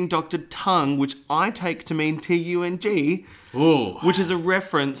he's using Dr. Tongue, which I take to mean T-U-N-G, Ooh. which is a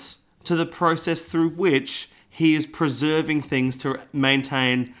reference to the process through which he is preserving things to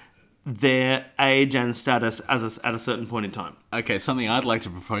maintain their age and status at a certain point in time. Okay, something I'd like to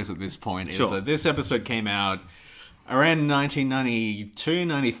propose at this point is Sure. that this episode came out around 1992,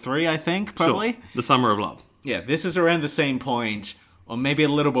 93, I think, probably. Sure. The Summer of Love. Yeah, this is around the same point or maybe a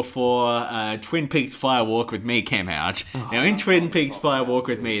little before Twin Peaks Fire Walk with Me came out. Now, in Twin Peaks Fire Walk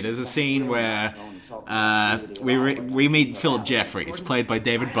with Me, there's a scene where we meet Philip Jeffries, played by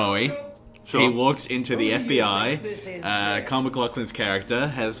David Bowie. Sure. He walks into the FBI. Kyle MacLachlan's character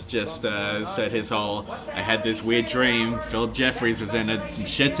has just said his whole, I had this weird dream, Philip Jeffries was in it, some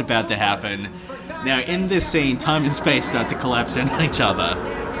shit's about to happen. Now, in this scene, time and space start to collapse into each other.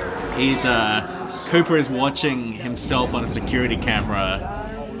 Cooper is watching himself on a security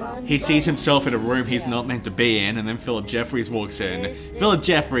camera. He sees himself in a room he's not meant to be in, and then Philip Jeffries walks in. Philip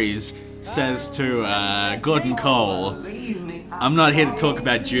Jeffries says to Gordon Cole, I'm not here to talk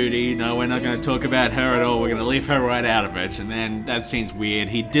about Judy. No, we're not going to talk about her at all. We're going to leave her right out of it. And then that scene's weird.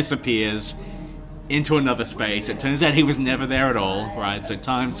 He disappears into another space. It turns out he was never there at all, right? So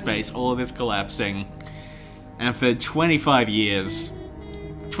time, space, all of this collapsing. And for 25 years,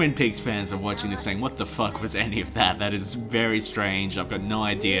 Twin Peaks fans are watching this saying, what the fuck was any of that? That is very strange. I've got no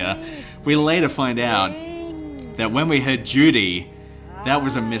idea. We later find out that when we heard Judy, that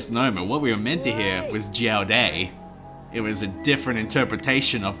was a misnomer. What we were meant to hear was Jowday. It was a different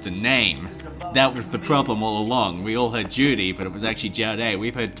interpretation of the name. That was the problem all along. We all heard Judy, but it was actually Jowday.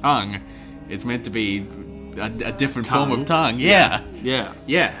 We've heard tongue. It's meant to be a different form of tongue. Yeah.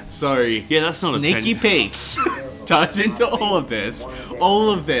 Yeah. So, that's not Sneaky Peaks ties into all of this. All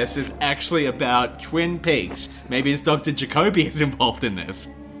of this is actually about Twin Peaks. Maybe it's Dr. Jacoby is involved in this.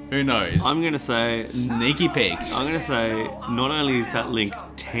 Who knows? I'm going to say... Sneaky Peaks. I'm going to say, not only is that link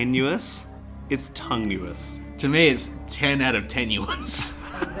tenuous, it's tongueous. To me, it's 10 out of tenuous.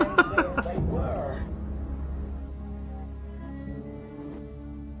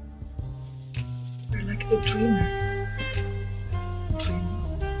 We're like the dreamer.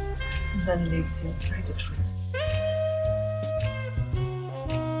 Dreams and then lives inside the dream.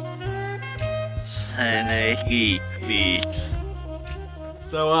 Sneaky Peaks.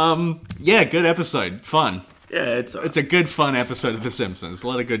 So, yeah, good episode. Fun. Yeah, It's a good, fun episode of The Simpsons. A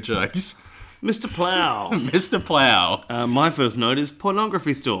lot of good jokes. Mr. Plow. Mr. Plow. My first note is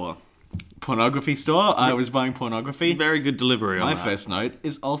pornography store. Pornography store. I was buying pornography. Very good delivery on My that. first note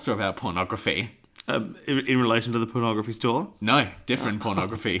is also about pornography. In relation to the pornography store? No, different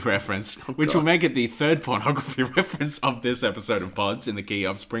pornography reference, which will make it the third pornography reference of this episode of Pods in the key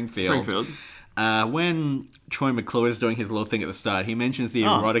of Springfield. When Troy McClure is doing his little thing at the start, he mentions the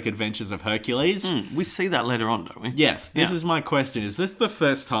erotic adventures of Hercules. We see that later on, don't we? Yes, this Yeah. is my question. Is this the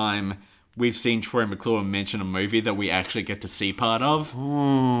first time we've seen Troy McClure mention a movie that we actually get to see part of?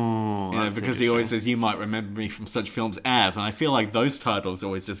 Oh, Because he always says, you might remember me from such films as, and I feel like those titles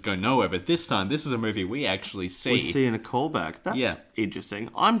always just go nowhere, but this time, this is a movie we actually see. we see in a callback. That's Yeah. interesting.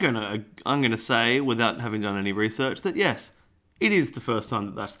 I'm gonna say, without having done any research, that yes, it is the first time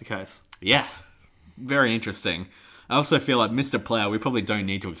that that's the case. Yeah, very interesting. I also feel like Mr. Plow, we probably don't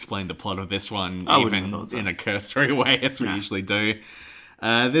need to explain the plot of this one, I wouldn't even have thought so. in a cursory way, as we usually do.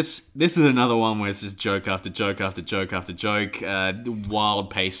 This is another one where it's just joke after joke after joke after joke, wild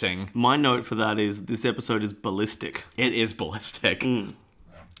pacing. My note for that is this episode is ballistic. It is ballistic.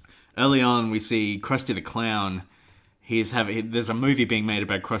 Early on, we see Krusty the Clown. There's a movie being made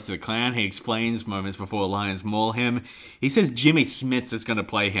about Krusty the Clown. He explains moments before lions maul him. He says Jimmy Smits is going to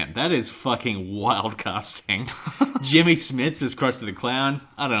play him. That is fucking wild casting. Jimmy Smits is Krusty the Clown.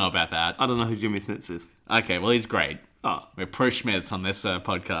 I don't know about that. I don't know who Jimmy Smits is. Okay, well, he's great. Oh. We're pro Schmitz on this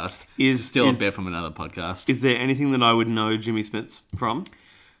podcast. Is- Still is- a bit from another podcast. Is there anything that I would know Jimmy Smits from?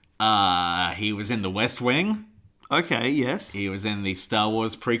 He was in The West Wing. Okay, yes. He was in the Star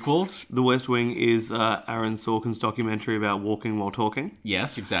Wars prequels. The West Wing is Aaron Sorkin's documentary about walking while talking.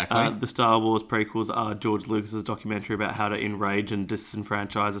 Yes, exactly. The Star Wars prequels are George Lucas's documentary about how to enrage and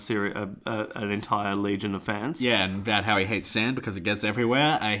disenfranchise an entire legion of fans. Yeah, and about how he hates sand because it gets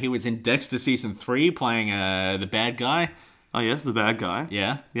everywhere. He was in Dexter Season 3 playing the bad guy. Oh yes, the bad guy.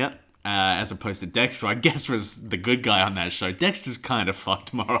 Yeah. Yep. As opposed to Dexter, I guess, was the good guy on that show. Dexter's kind of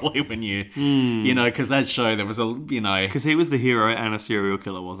fucked morally when you know, because that show, there was Because he was the hero and a serial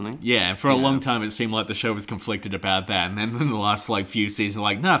killer, wasn't he? yeah, for a long time it seemed like the show was conflicted about that. And then in the last, few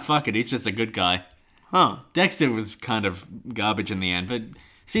seasons, nah, fuck it, he's just a good guy. Huh. Dexter was kind of garbage in the end, but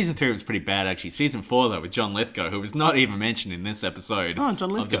Season 3 was pretty bad, actually. Season 4, though, with John Lithgow, who was not even mentioned in this episode Oh,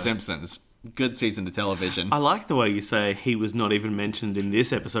 John of Lithgow. The Simpsons. Good season of television. I like the way you say he was not even mentioned in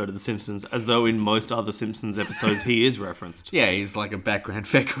this episode of The Simpsons, as though in most other Simpsons episodes he is referenced. Yeah, he's like a background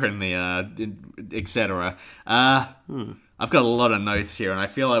figure in the, etc. I've got a lot of notes here, and I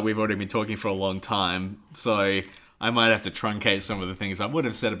feel like we've already been talking for a long time, so I might have to truncate some of the things I would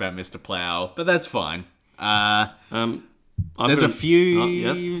have said about Mr. Plow, but that's fine. There's a few... Oh,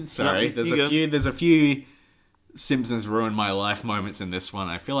 yes. Sorry, No, you go. there's a few Simpsons ruined my life moments in this one.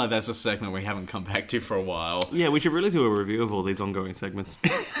 I feel like that's a segment we haven't come back to for a while. Yeah, we should really do a review of all these ongoing segments.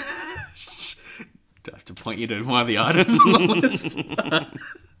 Do I have to point you to one of the items on the list?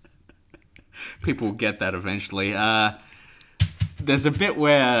 People will get that eventually. There's a bit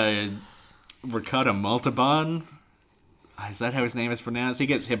where Ricardo Montalban, is that how his name is pronounced? He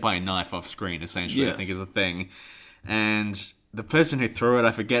gets hit by a knife off screen, essentially, Yes. I think is the thing. And the person who threw it,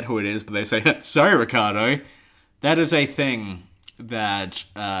 I forget who it is, but they say, sorry, Ricardo. That is a thing that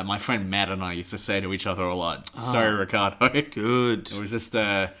my friend Matt and I used to say to each other a lot. Sorry, Ricardo. Good. It was just,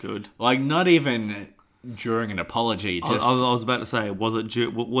 Good. like, not even during an apology. Just I was about to say, was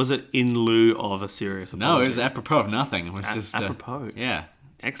it in lieu of a serious apology? no, it was apropos of nothing. It was just apropos. yeah,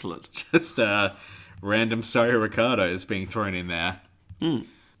 Excellent. just random sorry Ricardos being thrown in there.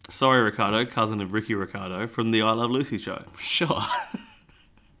 Sorry, Ricardo, cousin of Ricky Ricardo from the I Love Lucy show. Sure.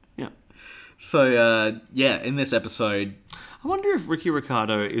 Yeah. So yeah, in this episode, I wonder if Ricky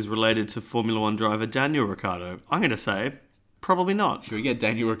Ricardo is related to Formula One driver Daniel Ricciardo. I'm going to say, probably not. should we get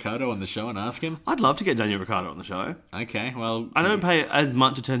Daniel Ricciardo on the show and ask him? I'd love to get Daniel Ricciardo on the show. Okay, well, I don't pay as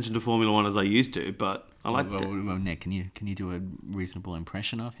much attention to Formula One as I used to, but I like well, Nick, can you do a reasonable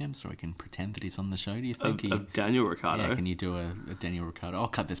impression of him so I can pretend that he's on the show? Do you think? of Daniel Ricciardo. Yeah, can you do a Daniel Ricciardo? I'll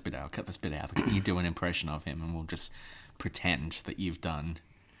cut this bit out. But can you do an impression of him, and we'll just pretend that you've done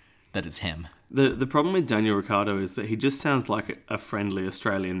that it's him? The problem with Daniel Ricciardo is that he just sounds like a friendly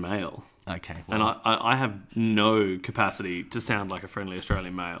Australian male. Okay, And well, I have no capacity to sound like a friendly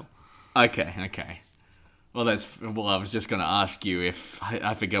Australian male. okay. Well, I was just going to ask you if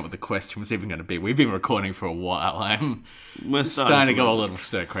I forget what the question was even going to be. We've been recording for a while. I'm We're starting to go a lose it. little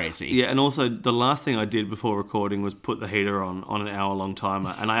stir crazy. Yeah, and also the last thing I did before recording was put the heater on an hour-long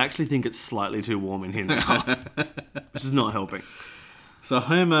timer, and I actually think it's slightly too warm in here now, which is not helping. So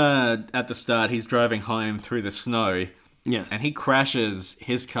Homer, at the start, he's driving home through the snow, Yes. and he crashes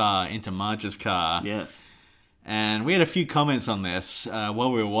his car into Marge's car. Yes. And we had a few comments on this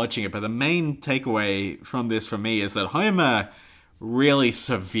while we were watching it, but the main takeaway from this for me is that Homer really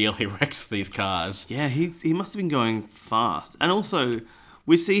severely wrecks these cars. Yeah, he must have been going fast. And also,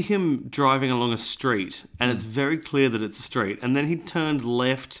 we see him driving along a street, and it's very clear that it's a street, and then he turns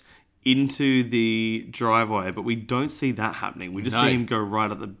left into the driveway, but we don't see that happening. We just No. see him go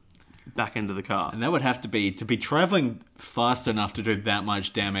right at the back end of the car. And that would have to be traveling fast enough to do that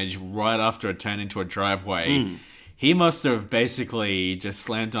much damage right after a turn into a driveway. He must have basically just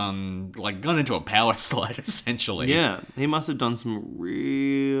slammed on, like, gone into a power slide, essentially. Yeah, he must have done some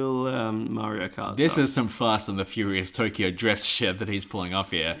real Mario Kart This stuff. is some Fast and the Furious Tokyo Drift shit that he's pulling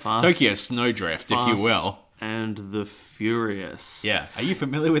off here. Fast- Tokyo Snowdrift, if you Fast will. And the Furious. Yeah. Are you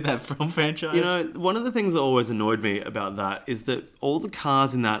familiar with that film franchise? You know, one of the things that always annoyed me about that is that all the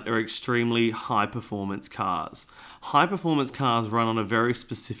cars in that are extremely high-performance cars. High-performance cars run on a very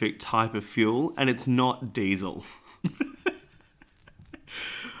specific type of fuel, and it's not diesel.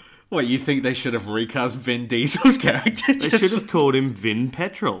 What, you think they should have recast Vin Diesel's character? They should have called him Vin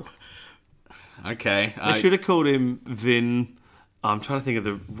Petrol. Okay. They should have called him Vin... I'm trying to think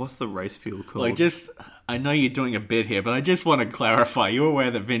of what's the race fuel called? I know you're doing a bit here, but I just want to clarify. You're aware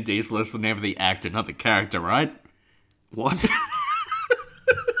that Vin Diesel is the name of the actor, not the character, right? What?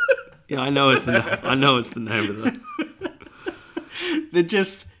 Yeah, I know it's the name of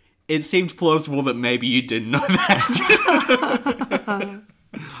the... It seemed plausible that maybe you didn't know that.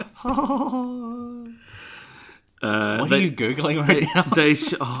 What are you Googling right now?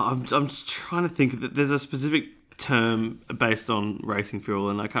 I'm just trying to think that there's a specific term based on racing fuel,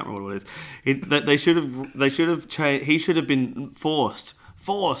 and I can't remember what it is. They should have changed. He should have been forced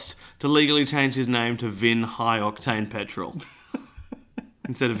to legally change his name to Vin High Octane Petrol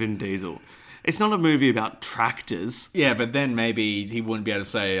instead of Vin Diesel. It's not a movie about tractors. Yeah, but then maybe he wouldn't be able to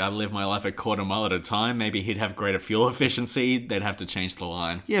say, I live my life a quarter mile at a time. Maybe he'd have greater fuel efficiency. They'd have to change the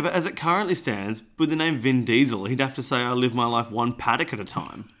line. Yeah, but as it currently stands, with the name Vin Diesel, he'd have to say, I live my life one paddock at a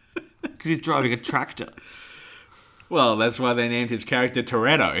time. Because he's driving a tractor. Well, that's why they named his character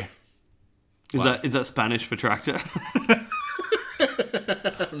Toretto. Is that Spanish for tractor?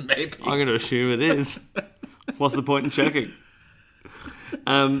 Maybe. I'm going to assume it is. What's the point in checking?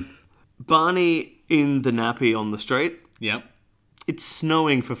 Barney in the nappy on the street. Yep. It's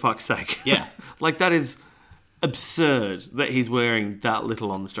snowing, for fuck's sake. Yeah. Like, that is absurd that he's wearing that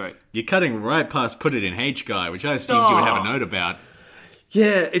little on the street. You're cutting right past Put It in H guy, which I assumed you would have a note about.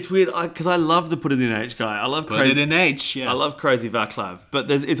 Yeah, it's weird, because I love the Put It in H guy. I love Put It in H, yeah. I love Crazy Vaclav,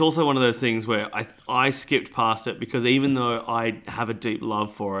 but it's also one of those things where I skipped past it because even though I have a deep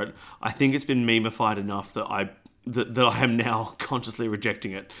love for it, I think it's been memeified enough that that I am now consciously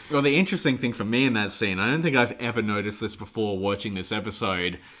rejecting it. Well, the interesting thing for me in that scene, I don't think I've ever noticed this before watching this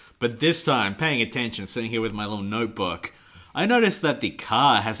episode, but this time, paying attention, sitting here with my little notebook, I noticed that the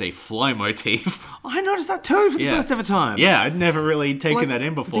car has a fly motif. I noticed that too for the first ever time. Yeah, I'd never really taken Like, that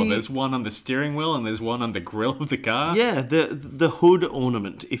in before. the- There's one on the steering wheel and there's one on the grill of the car. Yeah, the hood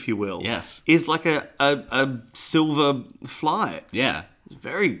ornament, if you will, Yes. is like a silver fly. Yeah. It's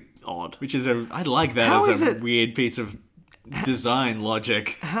very odd. Which is I like that How as is a it- weird piece of design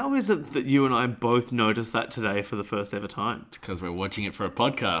logic. How is it that you and I both noticed that today for the first ever time? Because we're watching it for a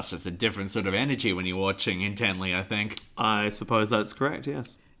podcast. It's a different sort of energy when you're watching intently, I think. I suppose that's correct,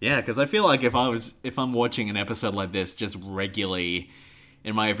 yes. Yeah, because I feel like if I'm watching an episode like this just regularly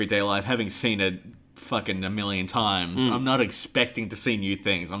in my everyday life, having seen it fucking a million times, I'm not expecting to see new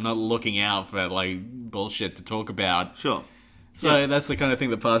things. I'm not looking out for like bullshit to talk about. Sure. So that's the kind of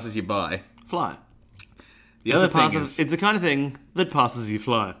thing that passes you by. Fly. The other thing is, It's the kind of thing that passes you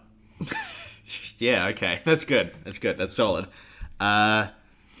fly. yeah, okay, that's good. That's solid. No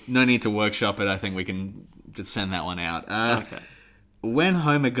need to workshop it. I think we can just send that one out. Okay. When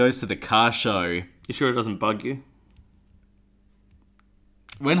Homer goes to the car show, You sure it doesn't bug you?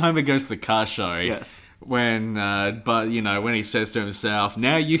 Yes. when when he says to himself,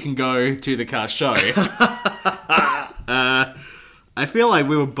 "Now you can go to the car show," I feel like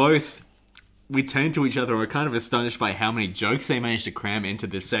we turned to each other and were kind of astonished by how many jokes they managed to cram into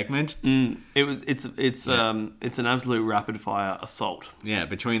this segment. It's an absolute rapid fire assault. Yeah,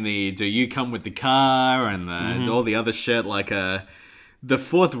 between the "Do you come with the car?" and all the other shit, like the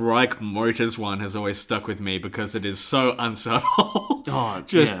Fourth Reich Motors one has always stuck with me because it is so unsubtle.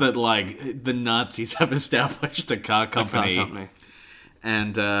 Just that, like, the Nazis have established a car company,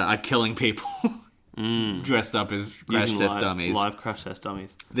 and are killing people dressed up as crash test dummies. Live crash test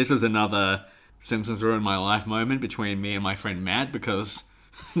dummies. This is another Simpsons Ruined My Life moment between me and my friend Matt, because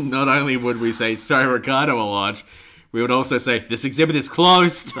not only would we say "Sorry, Ricardo" a lot, we would also say "This exhibit is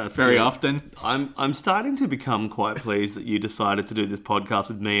closed" very good. often. I'm starting to become quite pleased that you decided to do this podcast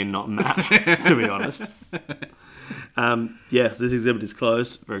with me and not Matt, to be honest. This exhibit is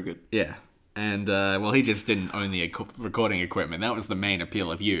closed. Very good. Yeah. And, he just didn't own the recording equipment. That was the main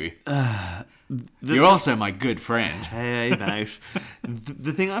appeal of you. You're also my good friend. Hey, mate.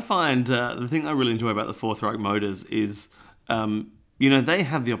 The thing I really enjoy about the Fourth Reich Motors is, they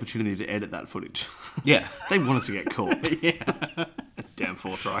had the opportunity to edit that footage. Yeah. They wanted to get caught. Yeah. Damn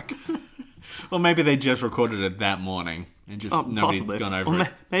Fourth Reich. Well, maybe they just recorded it that morning and just nobody's possibly. gone over Or it.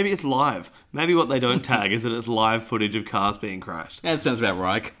 maybe it's live. Maybe what they don't tag is that it's live footage of cars being crashed. That sounds about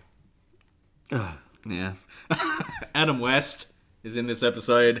right. Yeah. Adam West is in this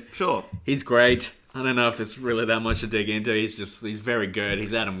episode. Sure. He's great. I don't know if there's really that much to dig into. He's very good.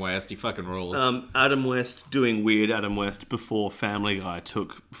 He's Adam West. He fucking rules. Adam West doing weird Adam West before Family Guy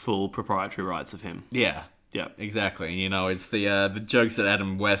took full proprietary rights of him. Yeah. Yeah. Exactly. It's the jokes that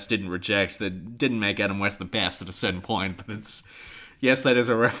Adam West didn't reject that didn't make Adam West the best at a certain point, but yes, that is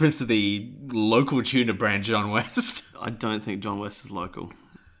a reference to the local tuna brand John West. I don't think John West is local.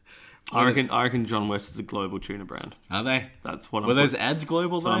 I reckon John West is a global tuna brand. Are they? That's what Were those ads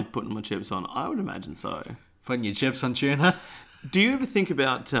global, though? I'm putting my chips on. I would imagine so. Putting your chips on tuna? Do you ever think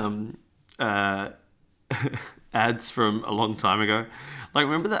about ads from a long time ago? Like,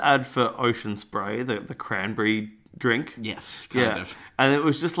 remember the ad for Ocean Spray, the cranberry drink? Yes, kind of. And it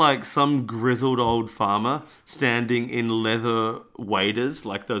was just like some grizzled old farmer standing in leather waders,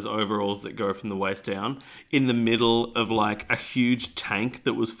 like those overalls that go from the waist down, in the middle of like a huge tank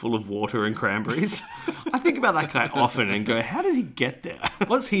that was full of water and cranberries. I think about that guy often and go, how did he get there?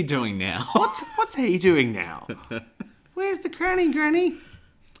 What's he doing now? What's he doing now? Where's the cranny granny?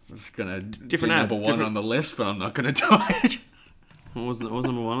 I'm just going to do Different ad, number one different- on the list, but I'm not going to do it. What was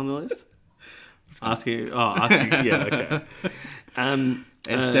number one on the list? Asking, yeah, okay.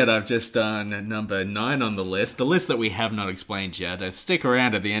 Instead, I've just done number 9 on the list that we have not explained yet. Stick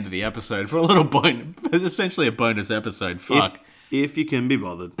around at the end of the episode for a little bonus, essentially a bonus episode. Fuck. If you can be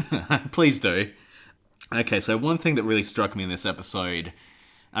bothered. Please do. Okay, so one thing that really struck me in this episode,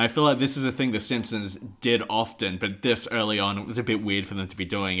 and I feel like this is a thing The Simpsons did often, but this early on, it was a bit weird for them to be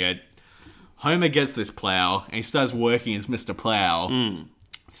doing it. Homer gets this plow, and he starts working as Mr. Plow.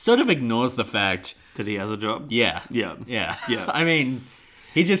 Sort of ignores the fact That he has a job? Yeah. Yeah. I mean,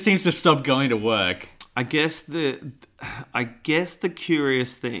 he just seems to stop going to work. I guess the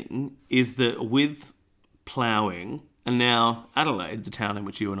curious thing is that with ploughing, and now Adelaide, the town in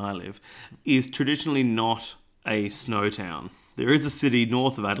which you and I live, is traditionally not a snow town. There is a city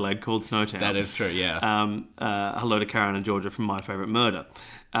north of Adelaide called Snowtown. That is true, yeah. Hello to Karen and Georgia from My Favourite Murder.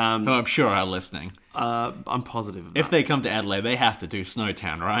 Who I'm sure are listening. I'm positive of that. If they come to Adelaide, they have to do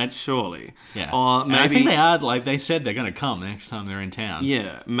Snowtown, right? Surely. Yeah. Or And maybe... I think they are, like, they said they're going to come next time they're in town.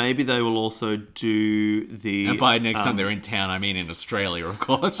 Yeah, maybe they will also do the... And by next time they're in town, I mean in Australia, of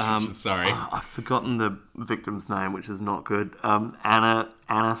course. Sorry. I've forgotten the victim's name, which is not good. Anna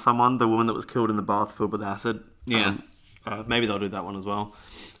someone, the woman that was killed in the bath filled with acid. Yeah. Maybe they'll do that one as well.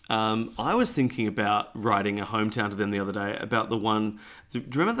 I was thinking about writing a hometown to them the other day about the one... Do you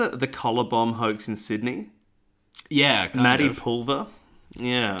remember the collar bomb hoax in Sydney? Yeah, kind Maddie of. Pulver?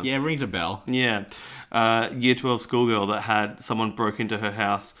 Yeah. Yeah, rings a bell. Yeah. Year 12 schoolgirl that had someone broke into her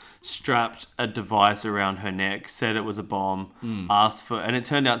house, strapped a device around her neck, said it was a bomb, asked for... And it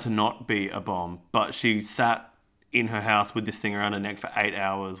turned out to not be a bomb, but she sat in her house with this thing around her neck for 8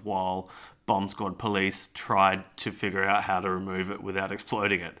 hours while bomb squad police tried to figure out how to remove it without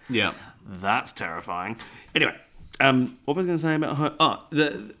exploding it. Yeah. That's terrifying. Anyway, what was I going to say about home? Oh,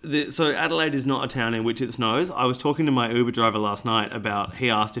 so Adelaide is not a town in which it snows. I was talking to my Uber driver last night about, he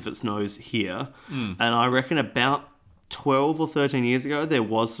asked if it snows here. And I reckon about 12 or 13 years ago, there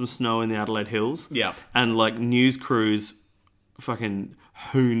was some snow in the Adelaide Hills. Yeah. And like news crews fucking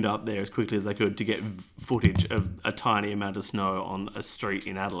hooned up there as quickly as they could to get footage of a tiny amount of snow on a street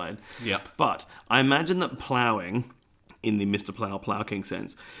in Adelaide. Yep. But I imagine that ploughing, in the Mr. Plough King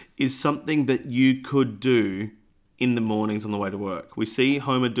sense, is something that you could do in the mornings on the way to work. We see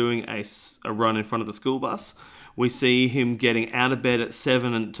Homer doing a run in front of the school bus. We see him getting out of bed at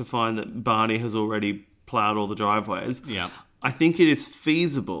 7 and to find that Barney has already ploughed all the driveways. Yeah. I think it is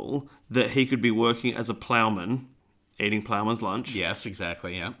feasible that he could be working as a ploughman, eating ploughman's lunch. Yes,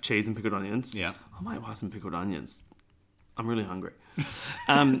 exactly, yeah. Cheese and pickled onions. Yeah. I might buy some pickled onions. I'm really hungry.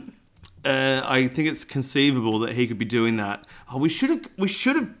 I think it's conceivable that he could be doing that. Oh, we should have got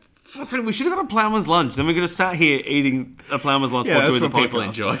a ploughman's lunch. Then we could have sat here eating a ploughman's lunch Yeah, while that's doing what the people podcast.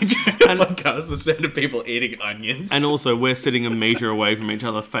 enjoy during the podcast, the sound of people eating onions. And also, we're sitting a metre away from each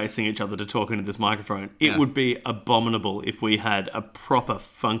other, facing each other to talk into this microphone. It would be abominable if we had a proper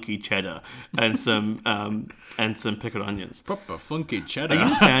funky cheddar and some pickled onions. Proper funky cheddar. Are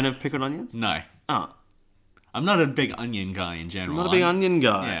you a fan of pickled onions? No. Oh, I'm not a big onion guy in general. not a big onion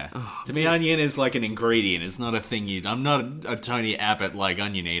guy. Yeah. Oh, To me, onion is like an ingredient. It's not a thing I'm not a Tony Abbott like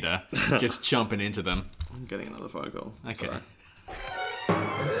onion eater. Just chomping into them. I'm getting another phone call. Okay. Sorry.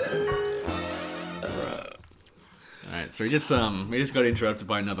 Alright, so we just got interrupted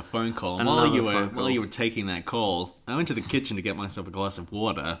by another phone call. And Another phone while call. you were taking that call, I went to the kitchen to get myself a glass of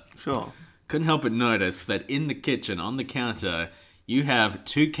water. Sure. Couldn't help but notice that in the kitchen, on the counter, you have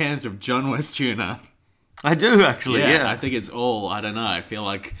 2 cans of John West tuna. I do, actually, yeah. I think it's all, I don't know, I feel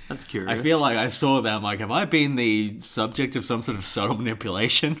like... That's curious. I feel like I saw that, I'm like, have I been the subject of some sort of subtle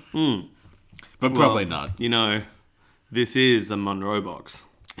manipulation? But probably not. You know, this is a Monroe box.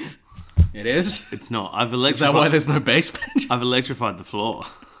 It is? It's not. I've Is that electrified. why there's no basement? I've electrified the floor.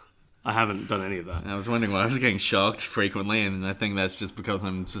 I haven't done any of that. I was wondering why I was getting shocked frequently, and I think that's just because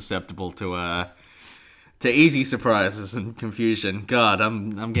I'm susceptible to easy surprises and confusion. God,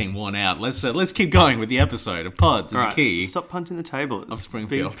 I'm getting worn out. Let's keep going with the episode of Pods and All right, the Key. stop punching the table. It's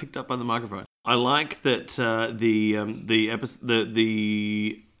Springfield. being picked up by the microphone. I like that the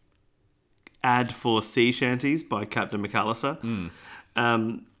ad for Sea Shanties by Captain McAllister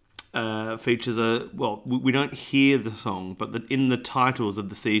features we don't hear the song, but in the titles of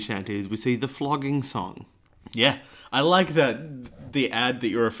the Sea Shanties we see the flogging song. Yeah, I like that the ad that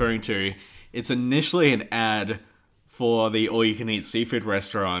you're referring to. It's initially an ad for the all-you-can-eat seafood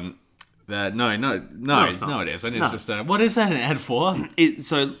restaurant. That no, it isn't. It's just what is that an ad for?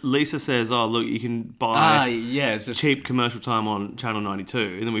 So Lisa says, "Oh, look, you can buy Yeah, it's just cheap commercial time on Channel 92."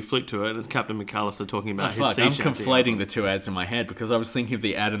 And then we flick to it, and it's Captain McAllister talking about his Fuck, sea I'm shanty conflating album. the two ads in my head because I was thinking of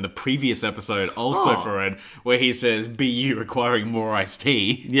the ad in the previous episode also for it, where he says "BU requiring more iced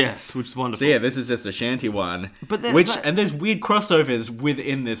tea." Yes, which is wonderful. So yeah, this is just a shanty one. But there's and there's weird crossovers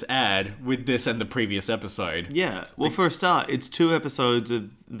within this ad with this and the previous episode. Yeah, well, for a start, it's 2 episodes of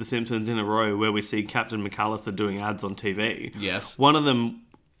The Simpsons in a row where we see Captain McAllister doing ads on TV. Yes. One of them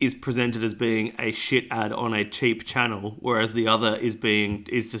is presented as being a shit ad on a cheap channel, whereas the other is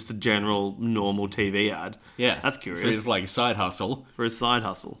just a general normal TV ad. Yeah, That's For curious. his like side hustle. For a side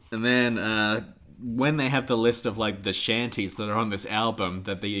hustle. And then when they have the list of like the shanties that are on this album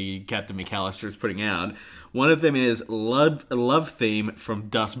that the Captain McAllister is putting out, one of them is Love Theme from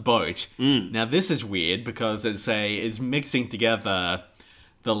Dust Boat. Now this is weird because it's mixing together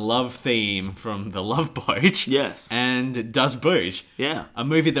the love theme from The Love Boat. Yes. And Dust Boot. Yeah. A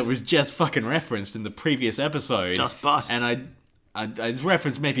movie that was just fucking referenced in the previous episode. Dust Butt. And it's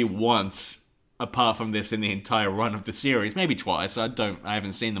referenced maybe once. Apart from this, in the entire run of the series, maybe twice. I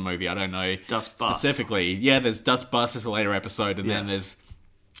haven't seen the movie. I don't know Dust Bus. specifically. Yeah, there's Dust Bus as a later episode, and then there's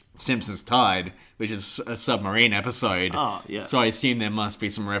Simpsons Tide, which is a submarine episode. Oh, yes. So I assume there must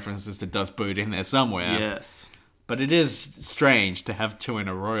be some references to Dust Boot in there somewhere. Yes. But it is strange to have two in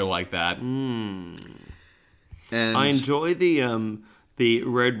a row like that. And I enjoy the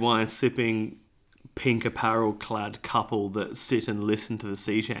red wine sipping, pink apparel clad couple that sit and listen to the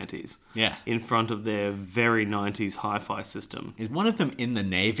sea shanties. Yeah. In front of their very 90s hi-fi system. Is one of them in the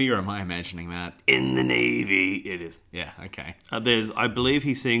Navy, or am I imagining that? In the Navy, it is. Yeah, okay. I believe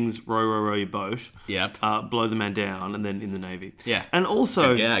he sings Row, Row, Row Your Boat. Yep. Blow the Man Down, and then In the Navy. Yeah. And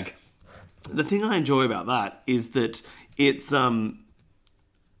also, Good gag. the thing I enjoy about that is that it's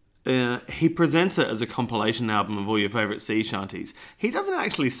he presents it as a compilation album of all your favourite sea shanties. He doesn't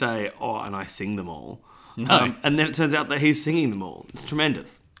actually say, "Oh, and I sing them all." No. And then it turns out that he's singing them all. It's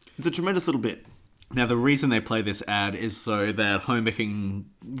tremendous. It's a tremendous little bit. Now, the reason they play this ad is so that Homer can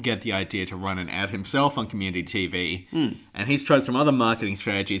get the idea to run an ad himself on community TV. And he's tried some other marketing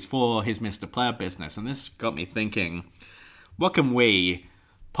strategies for his Mr. Plaid business. And this got me thinking, what can we,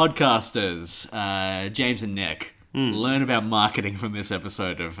 podcasters, James and Nick, learn about marketing from this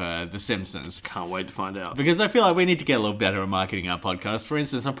episode of The Simpsons? Can't wait to find out. Because I feel like we need to get a little better at marketing our podcast. For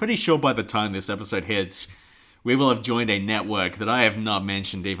instance, I'm pretty sure by the time this episode hits, we will have joined a network that I have not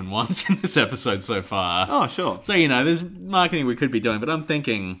mentioned even once in this episode so far. Oh, sure. So, there's marketing we could be doing, but I'm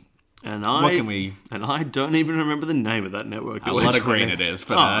thinking, what can we... And I don't even remember the name of that network. A lot of green it is,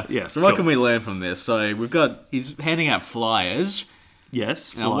 but... yes. So what can we learn from this? So he's handing out flyers.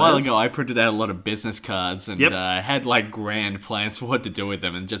 Yes, Now, a while ago, I printed out a lot of business cards and Yep. had, grand plans for what to do with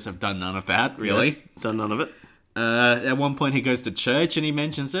them and just have done none of that, really. Yes, done none of it. At one point, he goes to church and he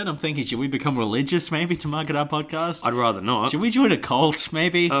mentions it. I'm thinking, should we become religious, maybe, to market our podcast? I'd rather not. Should we join a cult,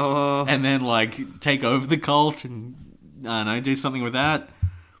 maybe? Uh, And then, take over the cult and, I don't know, do something with that?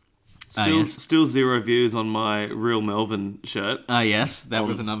 Still 0 views on my Real Melvin shirt. Yes, that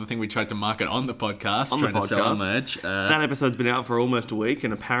was another thing we tried to market on the podcast, trying to sell our merch. That episode's been out for almost a week,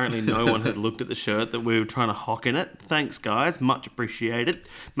 and apparently no one has looked at the shirt that we were trying to hawk in it. Thanks, guys. Much appreciated.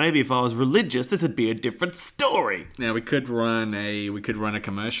 Maybe if I was religious, this would be a different story. Now we could run a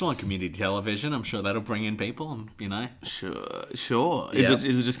commercial on community television. I'm sure that'll bring in people. Sure. Yeah.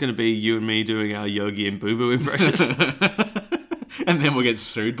 Is it just going to be you and me doing our Yogi and Boo Boo impression? And then we'll get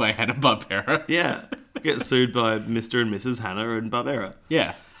sued by Hanna-Barbera. Yeah. Get sued by Mr. and Mrs. Hanna and Barbera.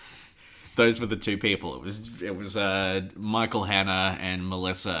 Yeah. Those were the two people. It was Michael Hanna and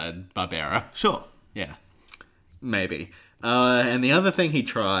Melissa Barbera. Sure. Yeah. Maybe. And the other thing he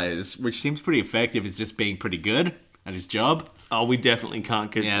tries, which seems pretty effective, is just being pretty good at his job. Oh, we definitely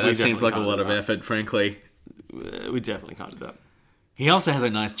can't get... Yeah, that seems like a lot of effort, frankly. We definitely can't do that. He also has a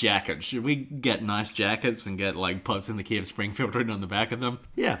nice jacket. Should we get nice jackets and get, Pods in the Key of Springfield written on the back of them?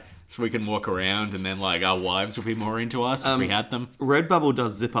 Yeah. So we can walk around and then, our wives will be more into us if we had them. Redbubble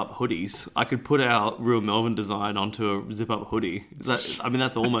does zip-up hoodies. I could put our Real Melvin design onto a zip-up hoodie. That's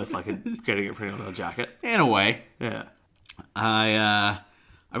almost like getting it printed on a jacket. In a way. Yeah. I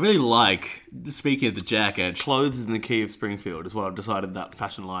really like, speaking of the jacket... Clothes in the Key of Springfield is what I've decided that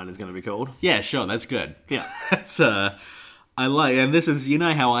fashion line is going to be called. Yeah, sure, that's good. Yeah. That's, I like, and this is,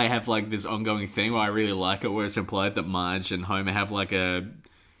 how I have, this ongoing thing where I really like it, where it's implied that Marge and Homer have,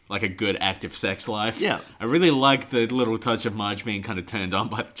 a good active sex life. Yeah. I really like the little touch of Marge being kind of turned on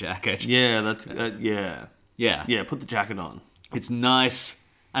by the jacket. Yeah, that's... yeah. Yeah. Yeah, put the jacket on. It's nice,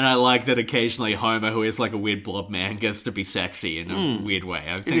 and I like that occasionally Homer, who is a weird blob man, gets to be sexy in a weird way.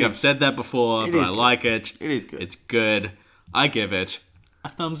 I think I've said that before, but I like it. It is good. It's good. I give it a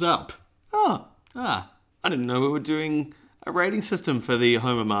thumbs up. Oh. Ah. I didn't know we were doing a rating system for the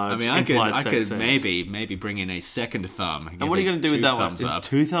Homer Marge. I mean, I could maybe bring in a second thumb. And what are you going to do with that one? Thumbs up.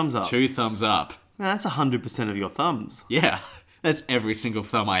 2 thumbs up. 2 thumbs up. Man, that's 100% of your thumbs. Yeah, that's every single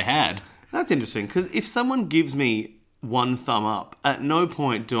thumb I had. That's interesting, because if someone gives me 1 thumb up, at no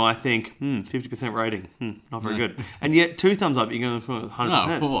point do I think, 50% rating, not very good. And yet 2 thumbs up, you're going to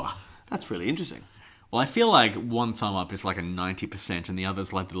 100%. Oh. That's really interesting. Well, I feel like 1 thumb up is a 90%, and the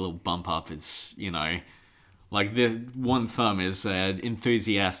other's the little bump up is, the 1 thumb is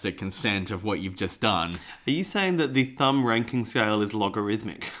enthusiastic consent of what you've just done. Are you saying that the thumb ranking scale is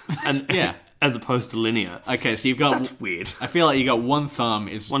logarithmic? And Yeah. As opposed to linear? Okay, so you've got... That's weird. I feel like you got 1 thumb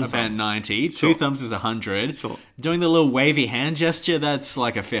is about thumb. 90, Sure. 2 thumbs is 100. Sure. Doing the little wavy hand gesture, that's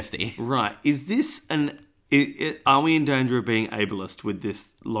a 50. Right. Is this are we in danger of being ableist with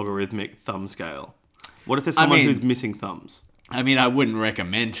this logarithmic thumb scale? What if there's someone who's missing thumbs? I mean, I wouldn't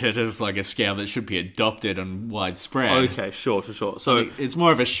recommend it as like a scale that should be adopted and widespread. Okay, sure. So It's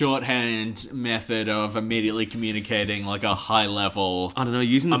more of a shorthand method of immediately communicating like a high level, I don't know,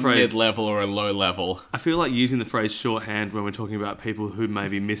 using the a phrase. mid-level, or a low level. I feel like using the phrase shorthand when we're talking about people who may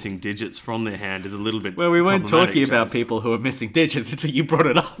be missing digits from their hand is a little bit. Well, we weren't talking about James. people who are missing digits until you brought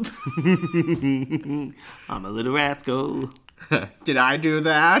it up. I'm a little rascal. Did I do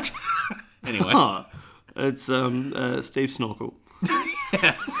that? Anyway. Oh, it's Steve Snorkel.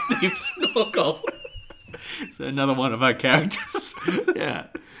 Yeah, Steve Snorkel. So another one of our characters. Yeah.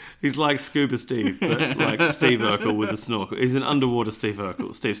 He's like Scuba Steve, but like Steve Urkel with a snorkel. He's an underwater Steve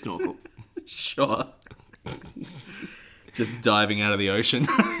Urkel, Steve Snorkel. Sure. Just diving out of the ocean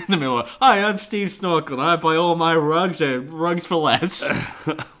in the middle of, hi, I'm Steve Snorkel, and I buy all my rugs at Rugs for Less.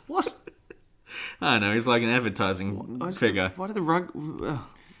 What? I don't know, he's like an advertising figure. Why did the rug...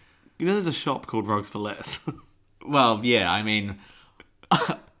 You know there's a shop called Rugs for Less. Well, yeah, I mean,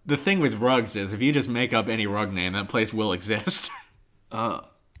 the thing with rugs is if you just make up any rug name, that place will exist. So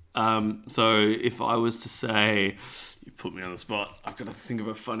if I was to say... You put me on the spot. I've got to think of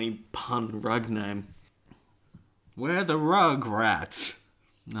a funny pun rug name. We're the Rug Rats.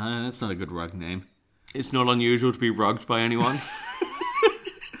 No, that's not a good rug name. It's not unusual to be rugged by anyone.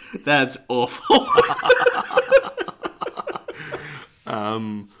 That's awful.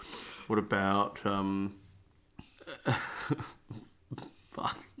 What about...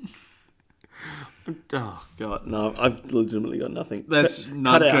 Fuck. Oh, God. No, I've legitimately got nothing. Let's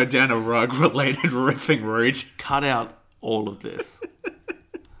not go down a rug-related riffing route. Cut out all of this.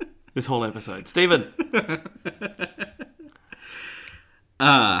 This whole episode. Stephen!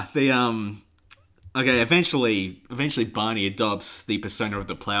 Okay, eventually Barney adopts the persona of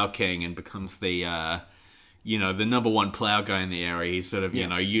the Plow King and becomes the, the number one plow guy in the area. He sort of,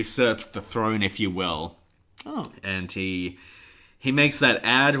 usurps the throne, if you will. Oh. And he makes that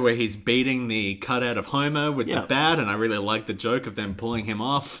ad where he's beating the cutout of Homer with the bat, and I really like the joke of them pulling him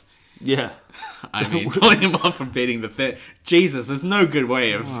off. Yeah. I mean, pulling him off and beating the thing. Jesus, there's no good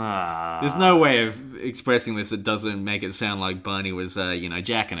way of... There's no way of expressing this that doesn't make it sound like Barney was,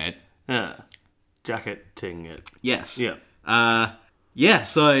 jacking it. Yeah. Jacketing it. Yes. Yeah.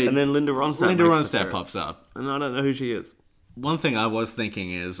 So... And then Linda Ronstadt pops up. And I don't know who she is. One thing I was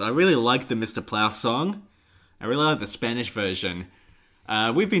thinking is, I really like the Mr. Plow song. I really like the Spanish version.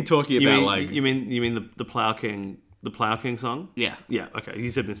 We've been talking about, You mean the Plow King... The Plow King song? Yeah. Yeah, okay.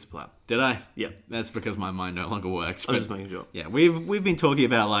 You said Mr. Plow. Did I? Yeah. That's because my mind no longer works. I was just making sure. Yeah, we've been talking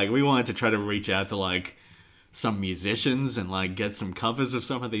about, we wanted to try to reach out to, some musicians and, get some covers of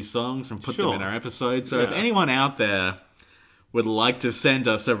some of these songs and put them in our episode. So if anyone out there would like to send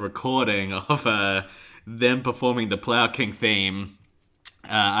us a recording of them performing the Plow King theme,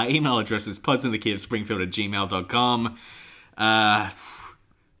 our email address is podsinthekeyofspringfield@gmail.com.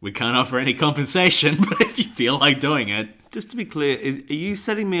 We can't offer any compensation, but if you feel like doing it... Just to be clear, are you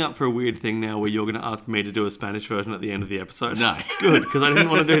setting me up for a weird thing now where you're going to ask me to do a Spanish version at the end of the episode? No. Good, because I didn't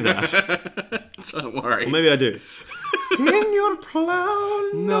want to do that. Don't worry. Or maybe I do. Señor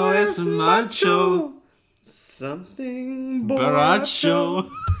Plow no es macho, Something borracho.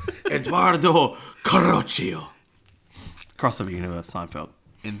 Eduardo Carroccio. Crossover Universe, Seinfeld.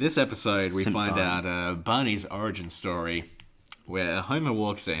 In this episode, we Simpson. find out Barney's origin story, where Homer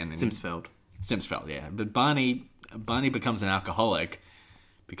walks in. And Simpsfeld, yeah. But Barney becomes an alcoholic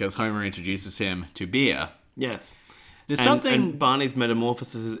because Homer introduces him to beer. Yes. There's And Barney's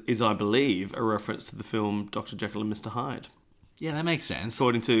metamorphosis is, I believe, a reference to the film Dr. Jekyll and Mr. Hyde. Yeah, that makes sense.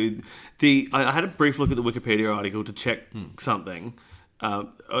 According to I had a brief look at the Wikipedia article to check something,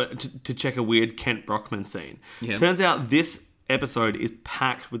 to check a weird Kent Brockman scene. Yeah. Turns out this episode is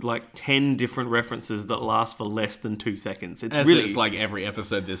packed with 10 different references that last for less than 2 seconds. It's really it's like every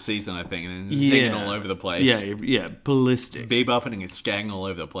episode this season, I think, and singing all over the place. Yeah, ballistic. Bebopping and skang all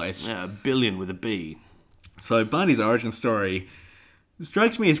over the place. Yeah, billion with a B. So Barney's origin story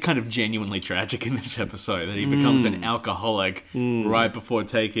strikes me as kind of genuinely tragic in this episode, that he becomes an alcoholic right before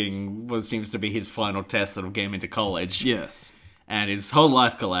taking what seems to be his final test that'll get him into college. Yes. And his whole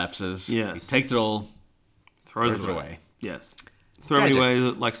life collapses. Yes. He takes it all, Throws it away. Yes. Thrown Tragic. away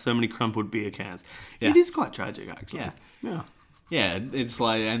like so many crumpled beer cans. Yeah. It is quite tragic, actually. Yeah. Yeah, it's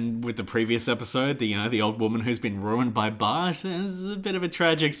and with the previous episode, the old woman who's been ruined by Bart, there's a bit of a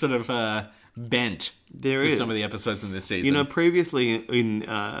tragic sort of bent There to is. some of the episodes in this season. Previously in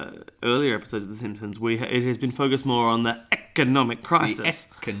earlier episodes of The Simpsons, it has been focused more on the economic crisis.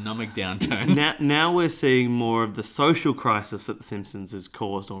 The economic downturn. Now we're seeing more of the social crisis that The Simpsons has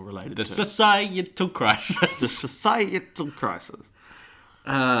caused or related The to. societal crisis. The societal crisis.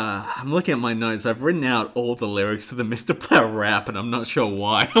 I'm looking at my notes. I've written out all the lyrics to the Mr. Plow rap, and I'm not sure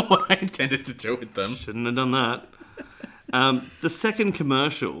why or what I intended to do with them. Shouldn't have done that. The second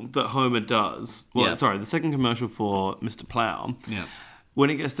commercial that Homer does... Yeah. The second commercial for Mr. Plow. Yeah. When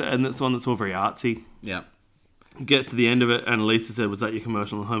it gets to... And that's the one that's all very artsy. Yeah. Gets to the end of it, and Lisa said, was that your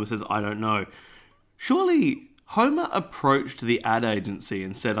commercial? And Homer says, I don't know. Surely Homer approached the ad agency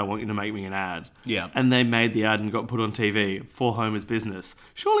and said, I want you to make me an ad. Yeah. And they made the ad and got put on TV for Homer's business.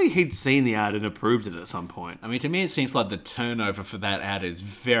 Surely he'd seen the ad and approved it at some point. I mean, to me, it seems like the turnover for that ad is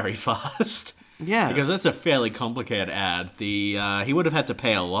very fast. Yeah. Because that's a fairly complicated ad. He would have had to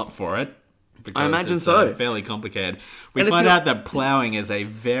pay a lot for it. I imagine it's, so. Fairly complicated. We And if find you're- out that plowing is a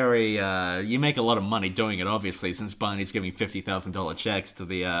very... you make a lot of money doing it, obviously, since Barney's giving $50,000 checks to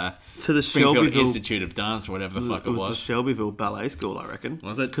the Springfield Shelbyville... Institute of Dance or whatever the fuck it was the was. Shelbyville Ballet School, I reckon.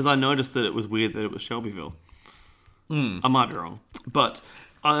 Was it? Because I noticed that it was weird that it was Shelbyville. I might be wrong. But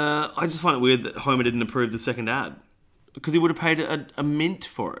I just find it weird that Homer didn't approve the second ad. Because he would have paid a mint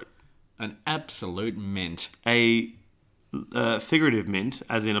for it. An absolute mint. A figurative mint,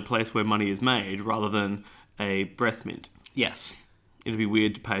 as in a place where money is made, rather than a breath mint. Yes. It'd be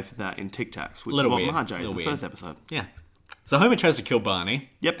weird to pay for that in Tic Tacs, which Little is what weird. Marge ate in Little the weird. first episode. Yeah. So Homer tries to kill Barney.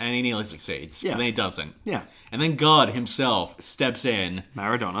 Yep. And he nearly succeeds. Yeah. And then he doesn't. Yeah. And then God himself steps in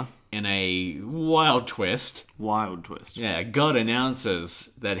Maradona. in a wild twist. Wild twist. Yeah, God announces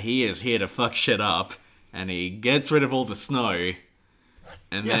that he is here to fuck shit up, and he gets rid of all the snow.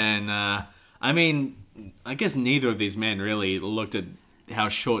 And then, I mean, I guess neither of these men really looked at how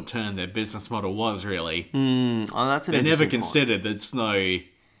short-term their business model was, really. Oh, that's an They never interesting point. considered that snow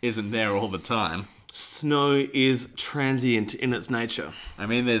isn't there all the time. Snow is transient in its nature. I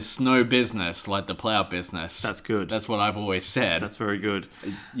mean, there's snow business like the plow business. That's good. That's what I've always said. That's very good.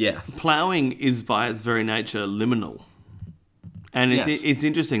 yeah. Ploughing is by its very nature liminal. And it's, Yes. it's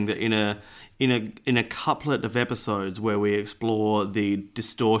interesting that in a couplet of episodes where we explore the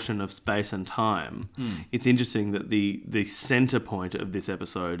distortion of space and time, it's interesting that the center point of this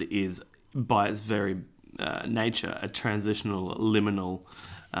episode is, by its very nature, a transitional liminal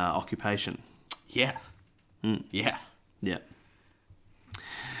occupation. Yeah. Yeah. Yeah.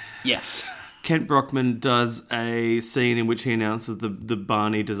 Yes. Kent Brockman does a scene in which he announces the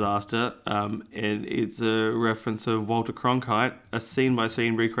Barney disaster, and it's a reference of Walter Cronkite, a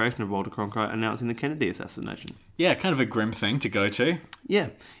scene-by-scene recreation of Walter Cronkite announcing the Kennedy assassination. Yeah, kind of a grim thing to go to. Yeah.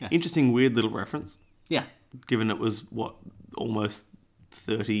 Interesting, weird little reference, Yeah. given it was, almost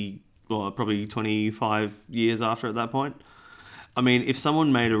 30, probably 25 years after at that point. I mean, if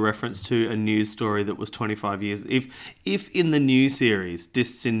someone made a reference to a news story that was 25 years... If in the new series,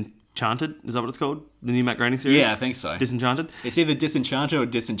 Disenchanted, is that what it's called? The new Matt Groening series? Yeah, I think so. Disenchanted? It's either Disenchanted or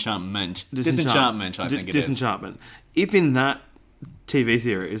Disenchantment. Disenchantment, I think it is. Disenchantment. If in that TV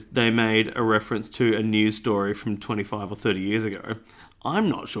series they made a reference to a news story from 25 or 30 years ago, I'm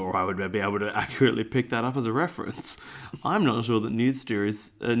not sure I would be able to accurately pick that up as a reference. I'm not sure that news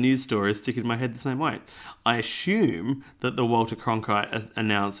stories stick in my head the same way. I assume that the Walter Cronkite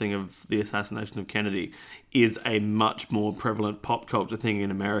announcing of the assassination of Kennedy is a much more prevalent pop culture thing in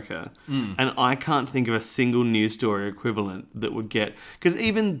America. And I can't think of a single news story equivalent that would get... Because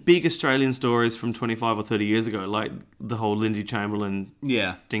even big Australian stories from 25 or 30 years ago, like the whole Lindsay Chamberlain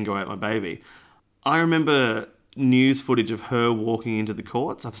Yeah. Dingo Ate My Baby, I remember news footage of her walking into the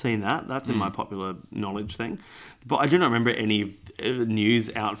courts. I've seen that. That's in my popular knowledge thing. But I do not remember any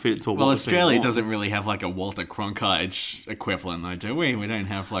news outfits or... Well, what was being Australia worn. doesn't really have like a Walter Cronkite equivalent, though, do we? We don't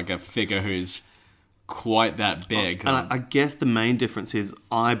have like a figure who's quite that big. And I guess the main difference is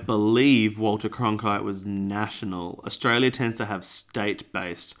I believe Walter Cronkite was national. Australia tends to have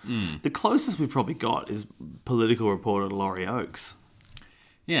state-based. The closest we've probably got is political reporter Laurie Oakes.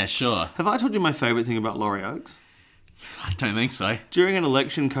 Yeah, sure. Have I told you my favourite thing about Laurie Oakes? I don't think so. During an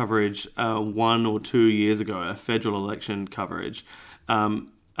election coverage 1 or 2 years ago, a federal election coverage,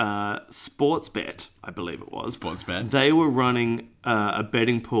 Sportsbet, I believe it was. Sportsbet. They were running a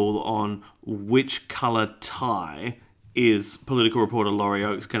betting pool on which colour tie is political reporter Laurie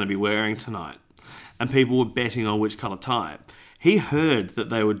Oakes going to be wearing tonight. And people were betting on which colour tie. He heard that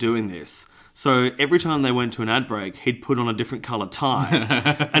they were doing this. So every time they went to an ad break, he'd put on a different colour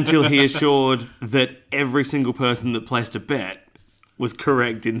tie until he assured that every single person that placed a bet was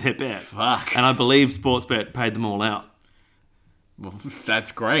correct in their bet. Fuck. And I believe Sportsbet paid them all out. Well,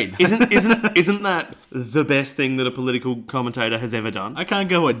 that's great. Isn't that the best thing that a political commentator has ever done? I can't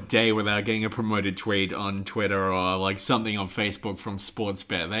go a day without getting a promoted tweet on Twitter or like something on Facebook from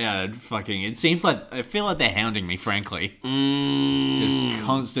Sportsbet. They are fucking. It seems like I feel like they're hounding me, frankly. Just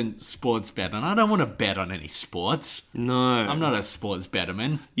constant Sportsbet, and I don't want to bet on any sports. No, I'm not a sports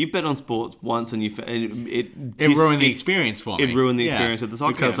betterman. You bet on sports once, and It ruined the experience for me. It ruined the experience of the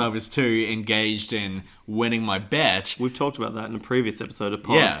soccer because game. I was too engaged in winning my bet. We've talked about that in a previous episode of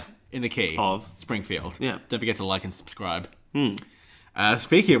Pods. Yeah, in the key Of Springfield. Yeah. Don't forget to like and subscribe.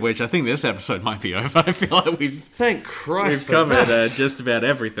 Speaking of which, I think this episode might be over. I feel like we've Thank Christ for covered that. just about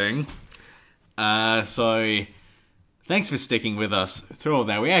everything. So thanks for sticking with us through all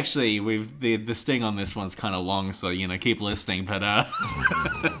that. The sting on this one's kind of long, so keep listening. But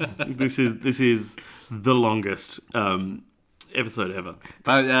This is the longest episode ever.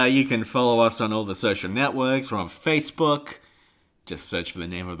 But you can follow us on all the social networks. We're on Facebook. Just search for the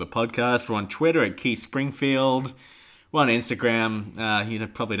name of the podcast. We're on Twitter at Keith Springfield. We're on Instagram. You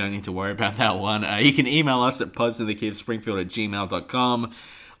probably don't need to worry about that one. You can email us at podsinthekeithspringfield@gmail.com.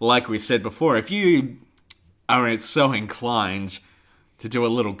 Like we said before, if you are so inclined to do a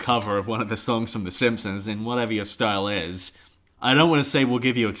little cover of one of the songs from The Simpsons in whatever your style is, I don't want to say we'll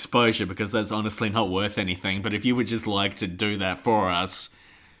give you exposure because that's honestly not worth anything, but if you would just like to do that for us,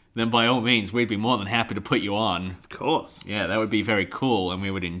 then by all means, we'd be more than happy to put you on. Of course. Yeah, that would be very cool and we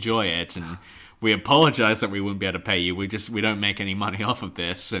would enjoy it, and we apologize that we wouldn't be able to pay you. We don't make any money off of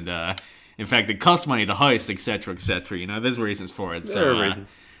this, and in fact, it costs money to host, etc., etc. There's reasons for it. There are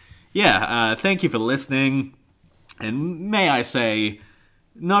reasons. Yeah, thank you for listening, and may I say,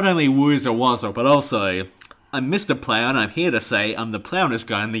 not only woozer wazzer, but also, I'm Mr. Plow, and I'm here to say I'm the plownest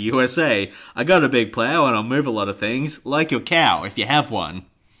guy in the USA. I got a big plow, and I'll move a lot of things, like your cow, if you have one.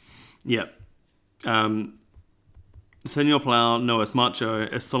 Yep. Señor Plow no es macho,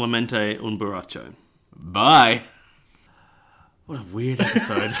 es solamente un borracho. Bye. What a weird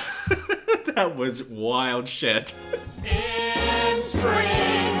episode. That was wild shit. In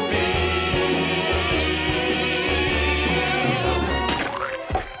Springfield.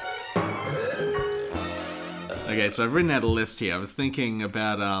 Okay, so I've written out a list here. I was thinking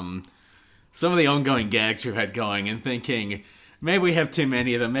about some of the ongoing gags we've had going and thinking, maybe we have too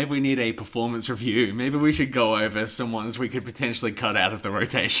many of them. Maybe we need a performance review. Maybe we should go over some ones we could potentially cut out of the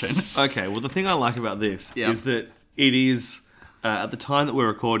rotation. Okay, well, the thing I like about this Yep. is that it is, at the time that we're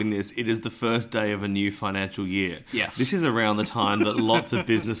recording this, it is the first day of a new financial year. Yes. This is around the time that lots of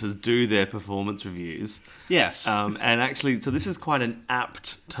businesses do their performance reviews. Yes. And actually, so this is quite an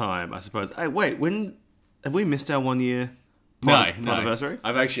apt time, I suppose. Hey, wait, when... Have we missed our 1 year No. anniversary?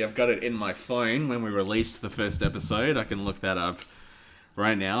 I've got it in my phone when we released the first episode. I can look that up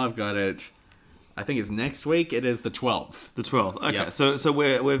right now. I've got it. I think it's next week. It is the 12th. The 12th. Okay, Yep. so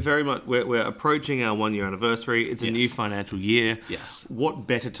we're very much we're approaching our 1 year anniversary. It's a Yes. new financial year. Yes. What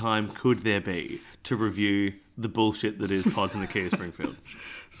better time could there be to review the bullshit that is Pods in the Key of Springfield?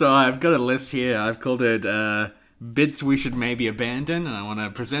 So I've got a list here. I've called it bits we should maybe abandon, and I want to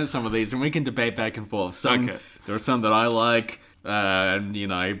present some of these, and we can debate back and forth. Okay. There are some that I like, but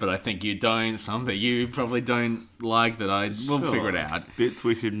I think you don't. Some that you probably don't like that we'll figure it out. Bits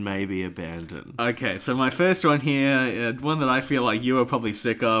we should maybe abandon. Okay, so my first one here, one that I feel like you are probably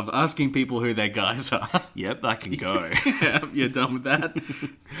sick of, asking people who their guys are. Yep, that can go. Yeah, you're done with that?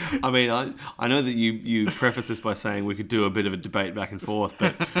 I mean, I know that you preface this by saying we could do a bit of a debate back and forth,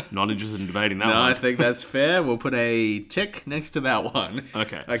 but not interested in debating that No, one. I think that's fair. We'll put a tick next to that one.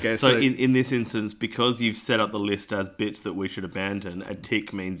 Okay. Okay, So so in this instance, because you've set up the list as bits that we should abandon, a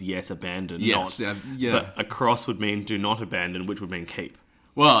tick means yes, abandon. Yes, not. yeah. But a cross would mean do not abandon, which would mean keep.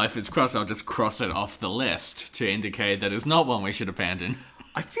 Well, if it's cross, I'll just cross it off the list to indicate that it's not one we should abandon.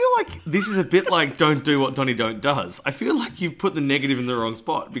 I feel like this is a bit like don't do what Donnie Don't does. I feel like you've put the negative in the wrong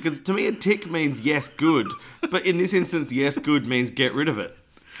spot, because to me a tick means yes, good. But in this instance, yes, good means get rid of it.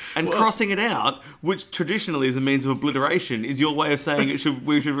 And crossing it out, which traditionally is a means of obliteration, is your way of saying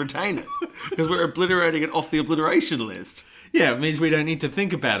we should retain it. Because we're obliterating it off the obliteration list. Yeah, it means we don't need to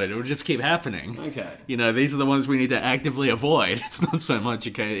think about it. It'll just keep happening. Okay. These are the ones we need to actively avoid. It's not so much,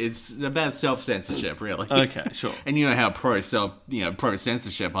 okay, it's about self-censorship, really. Okay, sure. And you know how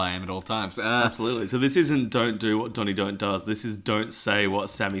pro-censorship I am at all times. Absolutely. So this isn't don't do what Donnie Don't does. This is don't say what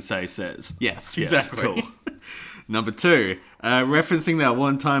Sammy Say says. Yes, Yes, exactly. cool. Number 2, referencing that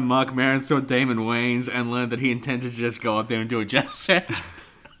one time Mark Maron saw Damon Wayans and learned that he intended to just go up there and do a jazz set.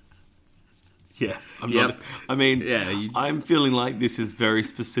 Yes. Yep. I'm feeling like this is very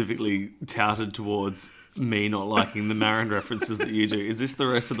specifically touted towards me not liking the Marin references that you do. Is this the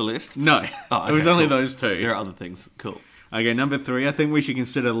rest of the list? No, Oh, it was okay, only cool. those 2. There are other things. Cool. Okay, number 3. I think we should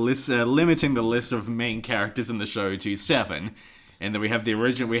consider limiting the list of main characters in the show to 7. And then we have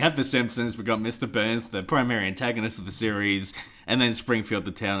we have The Simpsons, we got Mr. Burns, the primary antagonist of the series, and then Springfield,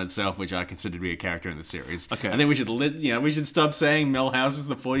 the town itself, which I consider to be a character in the series. Okay. I think we should, we should stop saying Milhouse is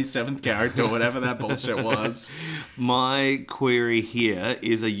the 47th character, or whatever that bullshit was. My query here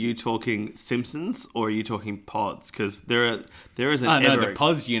is: are you talking Simpsons or are you talking Pods? Because there is an The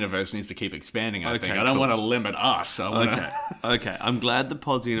Pods universe needs to keep expanding, I think. I don't want to limit us. Okay. I'm glad the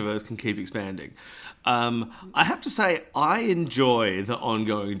Pods universe can keep expanding. I have to say, I enjoy the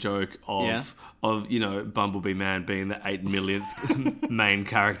ongoing joke of Bumblebee Man being the 8 millionth main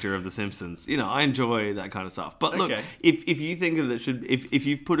character of The Simpsons. I enjoy that kind of stuff. But look, Okay. if you think of it, if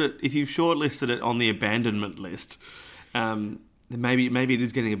you've shortlisted it on the abandonment list, then maybe it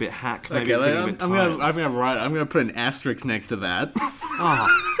is getting a bit hack. Maybe Okay, it's getting a bit tired. I'm gonna put an asterisk next to that.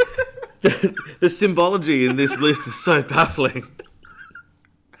 The symbology in this list is so baffling.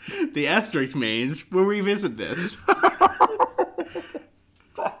 The asterisk means we'll revisit this.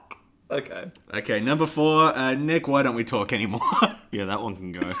 Okay. Okay, number 4, Nick, why don't we talk anymore? Yeah, that one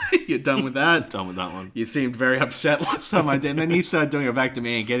can go. You're done with that? Done with that one. You seemed very upset last time I did, and then you started doing it back to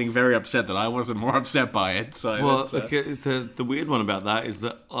me and getting very upset that I wasn't more upset by it. So Well, that's, okay, the weird one about that is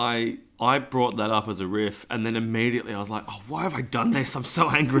that I brought that up as a riff, and then immediately I was like, "Oh, why have I done this? I'm so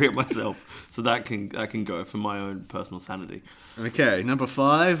angry at myself." So that can go for my own personal sanity. Okay, number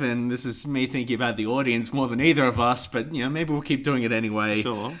 5, and this is me thinking about the audience more than either of us, but maybe we'll keep doing it anyway.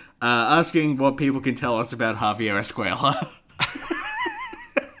 Sure. Asking what people can tell us about Javier Escuela.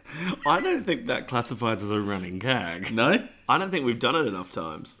 I don't think that classifies as a running gag. No? I don't think we've done it enough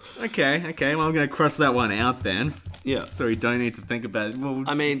times. Okay, well I'm going to cross that one out then. Yeah. So we don't need to think about it. Well,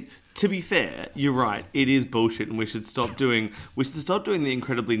 I mean, to be fair, you're right. It is bullshit, and we should stop doing the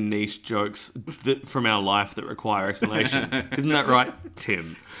incredibly niche jokes from our life that require explanation. Isn't that right,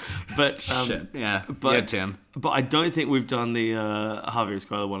 Tim? But shit. Yeah, Tim. But I don't think we've done the Javier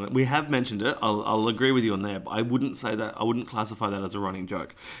Escuela one. We have mentioned it. I'll agree with you on there, but I wouldn't say that. I wouldn't classify that as a running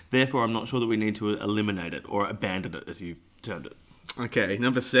joke. Therefore, I'm not sure that we need to eliminate it or abandon it, as you've termed it. Okay,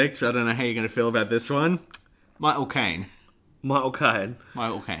 number 6. I don't know how you're going to feel about this one. Michael Caine. Michael Caine. I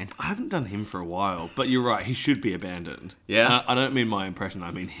haven't done him for a while, but you're right. He should be abandoned. Yeah? I don't mean my impression. I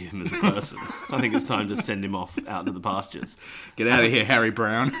mean him as a person. I think it's time to send him off out into the pastures. Get out of here, Harry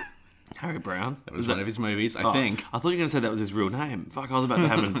Brown. Harry Brown. That was one of his movies, I think. I thought you were going to say that was his real name. Fuck, I was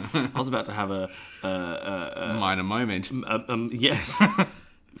about to have a Minor moment. yes. I'm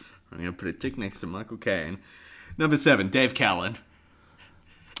going to put a tick next to Michael Caine. Number 7, Dave Callan.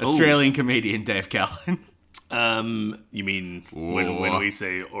 Australian comedian Dave Callan. You mean when we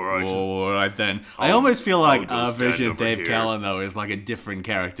say alright? Alright then. I almost feel like I'll our just version stand of Dave over Callan, though, is like a different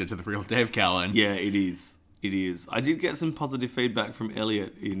character to the real Dave Callan. Yeah, it is. It is. I did get some positive feedback from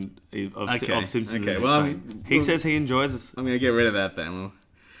Elliot of Simpsons. Okay, in well, Australia. He says he enjoys us. I'm going to get rid of that then.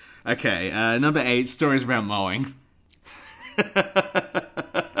 Okay, number 8, stories about mowing.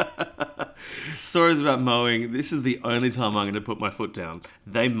 Stories about mowing. This is the only time I'm going to put my foot down.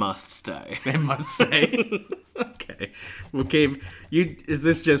 They must stay. They must say. Okay. We'll keep... Is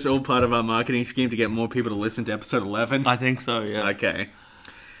this just all part of our marketing scheme to get more people to listen to episode 11? I think so, yeah. Okay.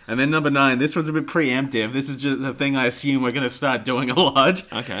 And then number 9, this one's a bit preemptive. This is just a thing I assume we're going to start doing a lot.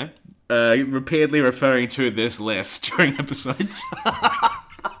 Okay. Repeatedly referring to this list during episodes.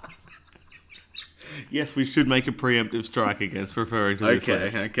 Yes, we should make a preemptive strike against referring to this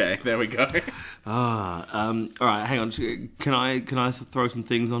list. Okay, there we go. All right, hang on. Can I throw some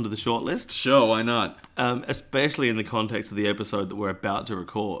things onto the short list? Sure, why not? Especially in the context of the episode that we're about to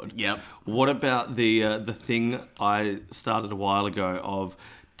record. Yep. What about the thing I started a while ago of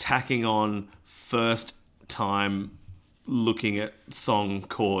tacking on first time looking at song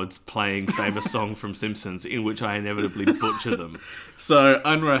chords playing famous song from Simpsons in which I inevitably butcher them. So,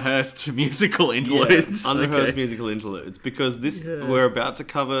 unrehearsed musical interludes. Unrehearsed musical interludes. Because we're about to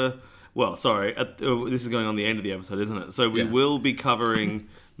cover... Well, sorry, this is going on the end of the episode, isn't it? So we will be covering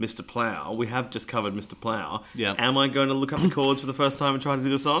Mr. Plow. We have just covered Mr. Plow. Yeah. Am I going to look up the chords for the first time and try to do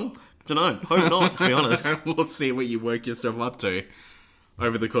the song? Don't know. Hope not, to be honest. We'll see what you work yourself up to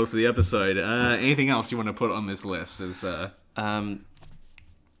over the course of the episode. Anything else you want to put on this list? No,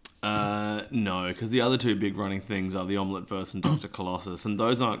 because the other two big running things are the Omelette Verse and Dr. Colossus, and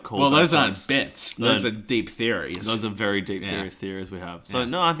those aren't called. Well, those that aren't times. bits. Those are deep theories. Those are very deep, serious theories we have. So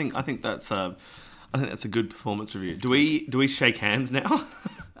no, I think that's a good performance review. Do we shake hands now?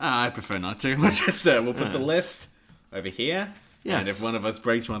 I prefer not to. We'll put the list over here. Yes. And if one of us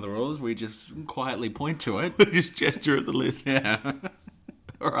breaks one of the rules, we just quietly point to it. Just gesture at the list. Yeah.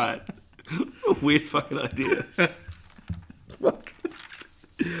 All right. Weird fucking idea.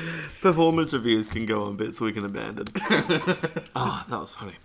 Performance reviews can go on bits we can abandon. Ah, that was funny.